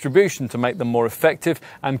force distribution to make them more effective,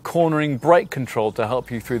 and cornering brake control to help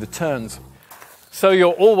you through the turns. So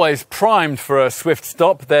you're always primed for a swift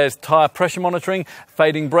stop. There's tyre pressure monitoring,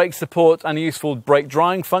 fading brake support, and a useful brake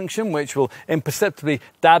drying function, which will imperceptibly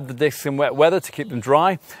dab the discs in wet weather to keep them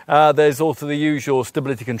dry. There's also the usual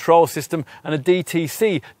stability control system and a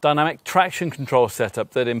DTC, dynamic traction control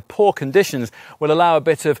setup, that in poor conditions will allow a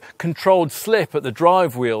bit of controlled slip at the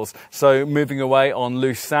drive wheels, so moving away on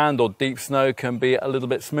loose sand or deep snow can be a little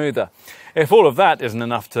bit smoother. If all of that isn't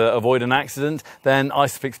enough to avoid an accident, then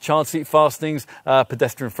ISOFIX child seat fastenings,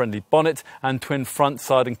 pedestrian-friendly bonnet, and twin front,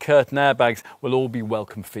 side and curtain airbags will all be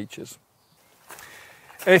welcome features.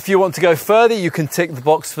 If you want to go further, you can tick the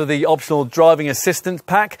box for the optional driving assistance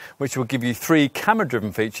pack, which will give you 3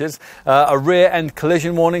 camera-driven features. A rear-end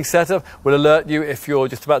collision warning setup will alert you if you're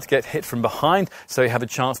just about to get hit from behind, so you have a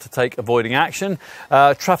chance to take avoiding action.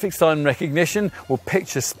 Traffic sign recognition will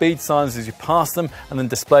picture speed signs as you pass them and then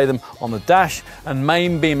display them on the dash. And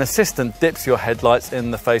main beam assistant dips your headlights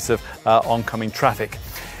in the face of oncoming traffic.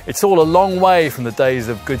 It's all a long way from the days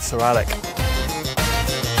of good Sir Alec.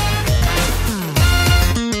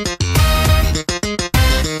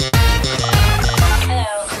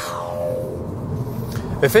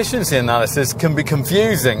 Efficiency analysis can be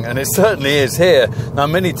confusing, and it certainly is here. Now,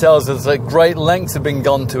 Mini tells us that great lengths have been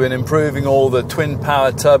gone to in improving all the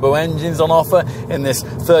twin-power turbo engines on offer in this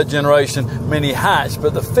 3rd generation Mini hatch,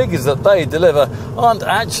 but the figures that they deliver aren't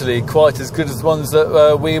actually quite as good as ones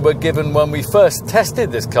that we were given when we first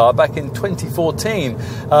tested this car back in 2014.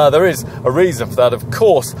 There is a reason for that, of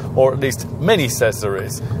course, or at least Mini says there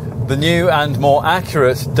is. The new and more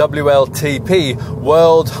accurate WLTP,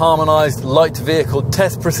 World Harmonised Light Vehicle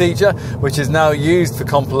Test Procedure, which is now used for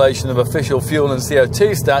compilation of official fuel and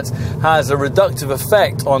CO2 stats, has a reductive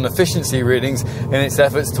effect on efficiency readings in its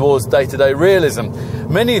efforts towards day-to-day realism.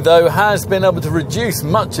 Mini, though, has been able to reduce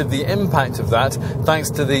much of the impact of that thanks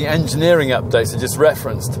to the engineering updates I just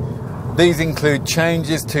referenced. These include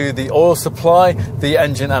changes to the oil supply, the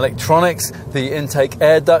engine electronics, the intake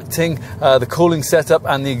air ducting, the cooling setup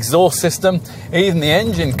and the exhaust system. Even the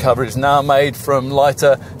engine cover is now made from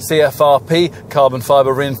lighter CFRP, carbon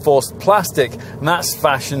fibre reinforced plastic, and that's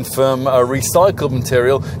fashioned from a recycled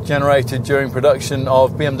material generated during production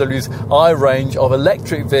of BMW's I range of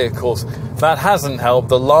electric vehicles. That hasn't helped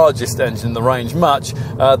the largest engine in the range much,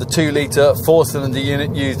 the 2-litre 4-cylinder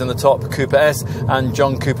unit used in the top Cooper S and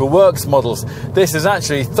John Cooper Works models. This is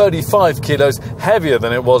actually 35 kilos heavier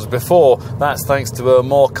than it was before. That's thanks to a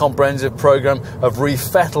more comprehensive program of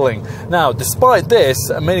refettling. Now, despite this,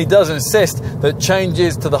 Mini does insist that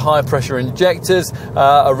changes to the high pressure injectors,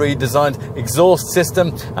 a redesigned exhaust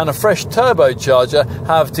system and a fresh turbocharger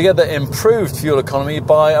have together improved fuel economy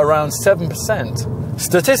by around 7%.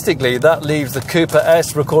 Statistically, that leaves the Cooper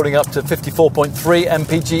S recording up to 54.3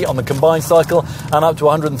 mpg on the combined cycle and up to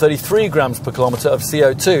 133 grams per kilometre of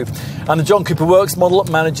CO2. And the John Cooper Works model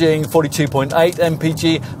managing 42.8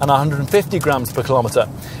 mpg and 150 grams per kilometre.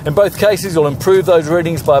 In both cases, you'll improve those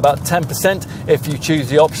readings by about 10% if you choose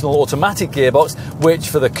the optional automatic gearbox, which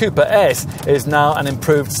for the Cooper S is now an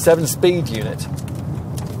improved 7-speed unit.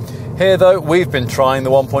 Here, though, we've been trying the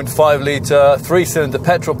 1.5-litre 3-cylinder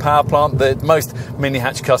petrol power plant that most Mini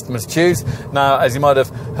hatch customers choose. Now, as you might have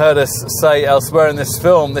heard us say elsewhere in this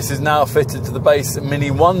film, this is now fitted to the base Mini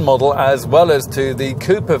 1 model as well as to the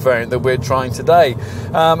Cooper variant that we're trying today.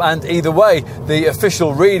 And either way, the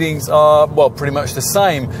official readings are, well, pretty much the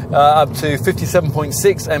same, up to 57.6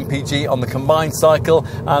 mpg on the combined cycle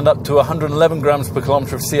and up to 111 grams per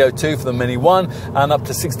kilometre of CO2 for the Mini 1 and up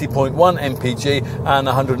to 60.1 mpg and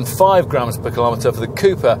 105 grams per kilometre for the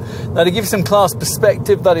Cooper. Now, to give you some class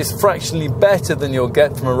perspective, that is fractionally better than you'll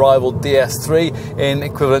get from a rival DS3 in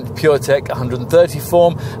equivalent equivalent PureTech 130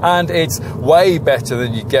 form, and it's way better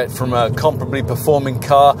than you get from a comparably performing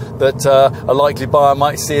car that a likely buyer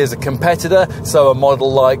might see as a competitor, so a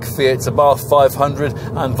model like Fiat's Abarth 500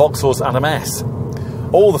 and Vauxhall's Adam S.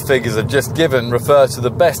 All the figures I've just given refer to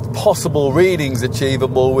the best possible readings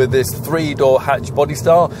achievable with this 3-door hatch body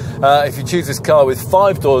style. If you choose this car with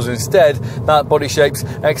 5 doors instead, that body shape's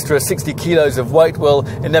extra 60 kilos of weight will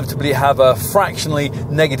inevitably have a fractionally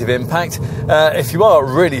negative impact. If you are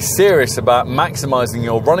really serious about maximising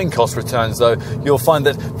your running cost returns, though, you'll find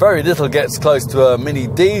that very little gets close to a mini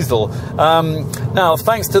diesel. Now,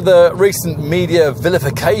 thanks to the recent media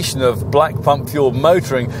vilification of black pump fuel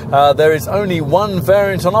motoring, there is only one variant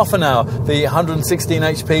on offer now, the 116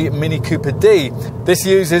 HP Mini Cooper D. This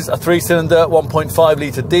uses a 3-cylinder 1.5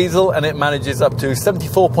 litre diesel, and it manages up to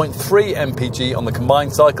 74.3 mpg on the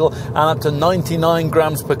combined cycle and up to 99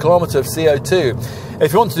 grams per kilometre of CO2.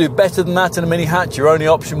 If you want to do better than that in a mini hatch, your only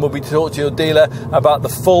option will be to talk to your dealer about the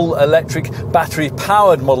full electric battery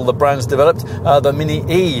powered model the brand's developed, the Mini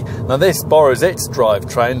E. Now this borrows its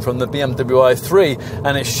drivetrain from the BMW i3,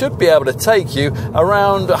 and it should be able to take you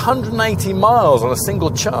around 180 miles on a single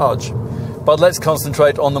charge. But let's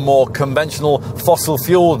concentrate on the more conventional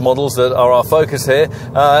fossil-fueled models that are our focus here.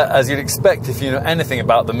 As you'd expect if you know anything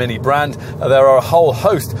about the Mini brand, there are a whole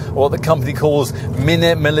host of what the company calls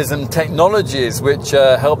minimalism technologies, which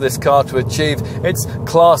help this car to achieve its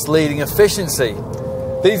class-leading efficiency.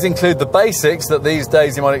 These include the basics that these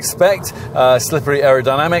days you might expect: slippery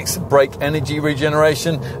aerodynamics, brake energy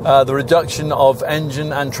regeneration, the reduction of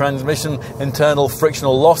engine and transmission internal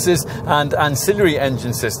frictional losses, and ancillary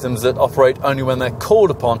engine systems that operate only when they're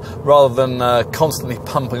called upon rather than constantly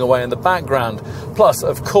pumping away in the background. Plus,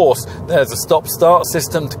 of course, there's a stop-start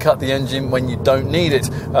system to cut the engine when you don't need it,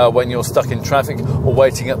 when you're stuck in traffic or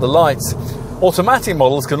waiting at the lights. Automatic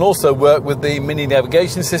models can also work with the Mini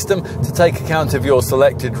navigation system to take account of your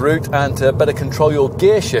selected route and to better control your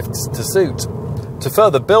gear shifts to suit. To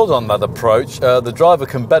further build on that approach, the driver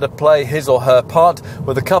can better play his or her part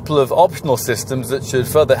with a couple of optional systems that should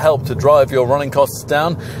further help to drive your running costs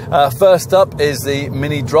down. First up is the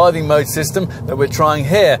Mini driving mode system that we're trying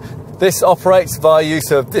here. This operates via use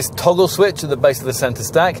of this toggle switch at the base of the center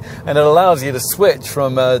stack, and it allows you to switch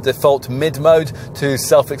from default mid mode to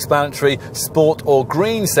self-explanatory sport or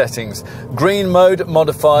green settings. Green mode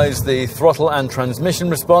modifies the throttle and transmission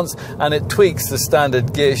response, and it tweaks the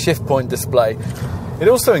standard gear shift point display. It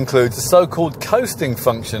also includes a so-called coasting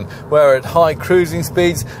function, where at high cruising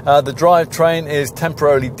speeds, the drivetrain is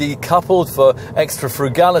temporarily decoupled for extra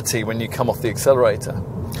frugality when you come off the accelerator.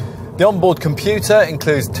 The onboard computer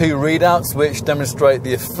includes 2 readouts which demonstrate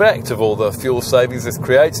the effect of all the fuel savings this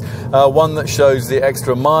creates. One that shows the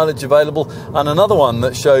extra mileage available, and another one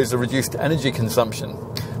that shows the reduced energy consumption.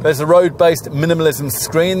 There's a road-based minimalism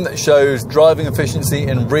screen that shows driving efficiency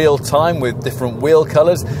in real time with different wheel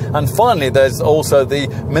colours. And finally, there's also the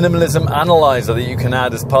minimalism analyzer that you can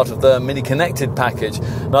add as part of the Mini Connected package.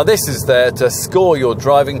 Now this is there to score your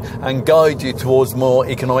driving and guide you towards more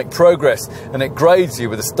economic progress, and it grades you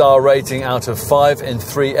with a star rating out of 5 in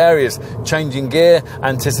 3 areas: changing gear,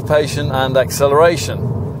 anticipation and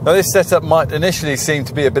acceleration. Now this setup might initially seem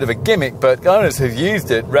to be a bit of a gimmick, but owners who've used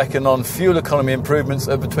it reckon on fuel economy improvements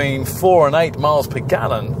of between 4 and 8 miles per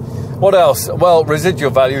gallon. What else? Well, residual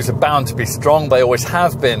values are bound to be strong. They always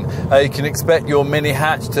have been. You can expect your mini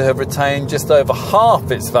hatch to have retained just over half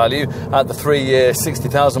its value at the 3-year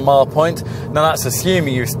 60,000 mile point. Now that's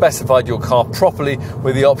assuming you've specified your car properly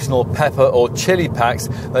with the optional pepper or chili packs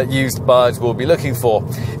that used buyers will be looking for.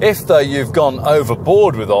 If though you've gone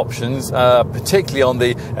overboard with options, particularly on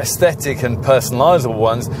the aesthetic and personalisable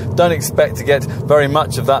ones, don't expect to get very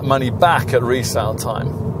much of that money back at resale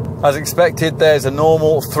time. As expected, there's a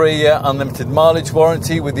normal 3-year unlimited mileage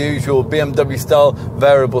warranty with the usual BMW style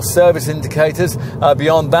variable service indicators.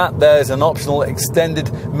 Beyond that, there's an optional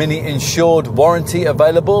extended Mini insured warranty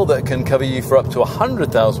available that can cover you for up to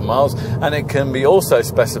 100,000 miles, and it can be also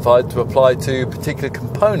specified to apply to particular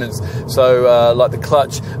components, so like the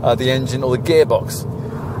clutch, the engine or the gearbox.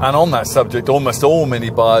 And on that subject, almost all Mini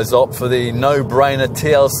buyers opt for the no-brainer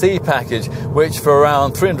TLC package, which for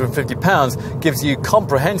around £350 gives you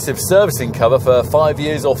comprehensive servicing cover for 5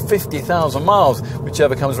 years or 50,000 miles,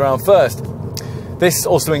 whichever comes around first. This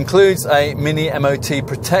also includes a Mini MOT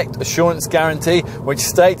Protect Assurance Guarantee, which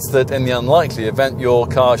states that in the unlikely event your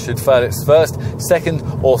car should fail its first, second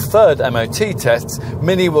or third MOT tests,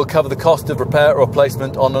 Mini will cover the cost of repair or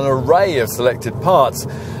replacement on an array of selected parts.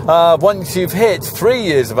 Once you've hit 3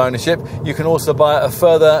 years of ownership, you can also buy a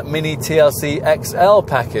further Mini TLC XL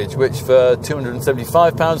package, which for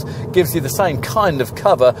 £275 gives you the same kind of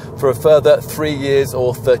cover for a further 3 years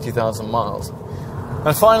or 30,000 miles.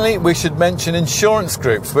 And finally, we should mention insurance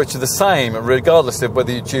groups, which are the same regardless of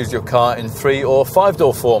whether you choose your car in 3 or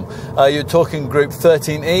 5-door form. You're talking Group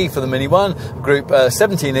 13E for the Mini 1, Group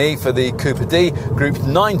 17E for the Cooper D, Group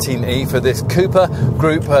 19E for this Cooper,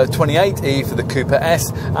 Group 28E for the Cooper S,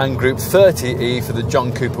 and Group 30E for the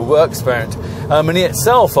John Cooper Works variant. Mini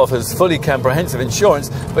itself offers fully comprehensive insurance,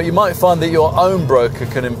 but you might find that your own broker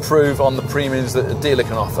can improve on the premiums that a dealer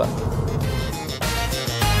can offer.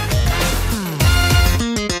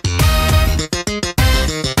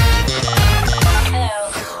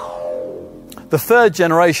 The third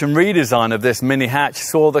generation redesign of this Mini hatch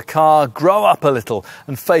saw the car grow up a little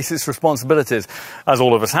and face its responsibilities, as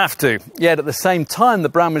all of us have to. Yet at the same time, the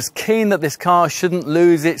brand was keen that this car shouldn't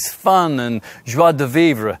lose its fun and joie de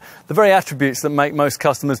vivre, the very attributes that make most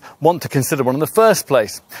customers want to consider one in the first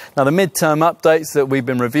place. Now, the mid-term updates that we've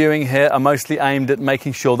been reviewing here are mostly aimed at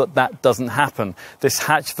making sure that that doesn't happen. This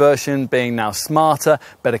hatch version being now smarter,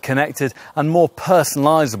 better connected and more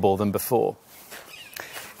personalisable than before.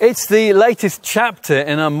 It's the latest chapter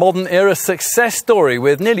in a modern era success story,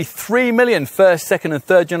 with nearly 3 million first, second and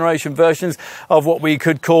third generation versions of what we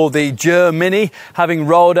could call the Ger Mini having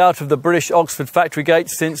rolled out of the British Oxford factory gate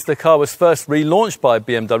since the car was first relaunched by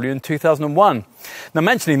BMW in 2001. Now,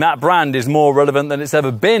 mentioning that brand is more relevant than it's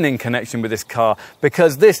ever been in connection with this car,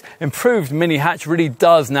 because this improved Mini hatch really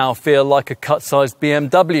does now feel like a cut-sized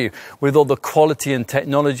BMW, with all the quality and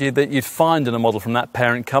technology that you'd find in a model from that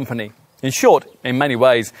parent company. In short, in many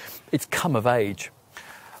ways, it's come of age.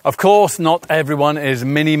 Of course, not everyone is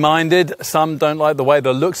Mini-minded. Some don't like the way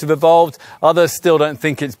the looks have evolved. Others still don't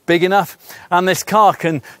think it's big enough. And this car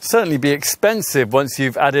can certainly be expensive once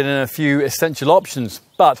you've added in a few essential options.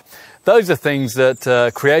 But those are things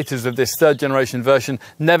that creators of this third generation version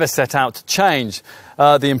never set out to change.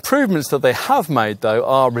 The improvements that they have made, though,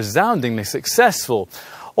 are resoundingly successful.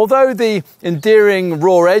 Although the endearing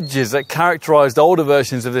raw edges that characterised older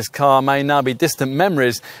versions of this car may now be distant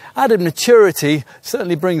memories, added maturity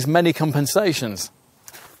certainly brings many compensations.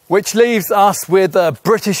 Which leaves us with a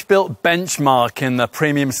British-built benchmark in the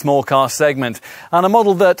premium small car segment, and a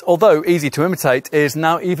model that, although easy to imitate, is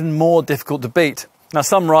now even more difficult to beat. Now,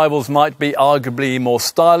 some rivals might be arguably more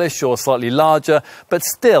stylish or slightly larger, but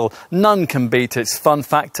still, none can beat its fun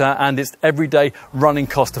factor and its everyday running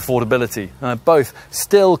cost affordability. Both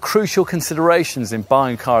still crucial considerations in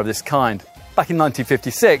buying a car of this kind. Back in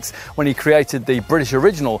 1956, when he created the British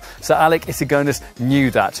original, Sir Alec Isigonis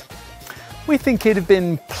knew that. We think he'd have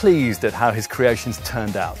been pleased at how his creations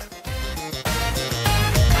turned out.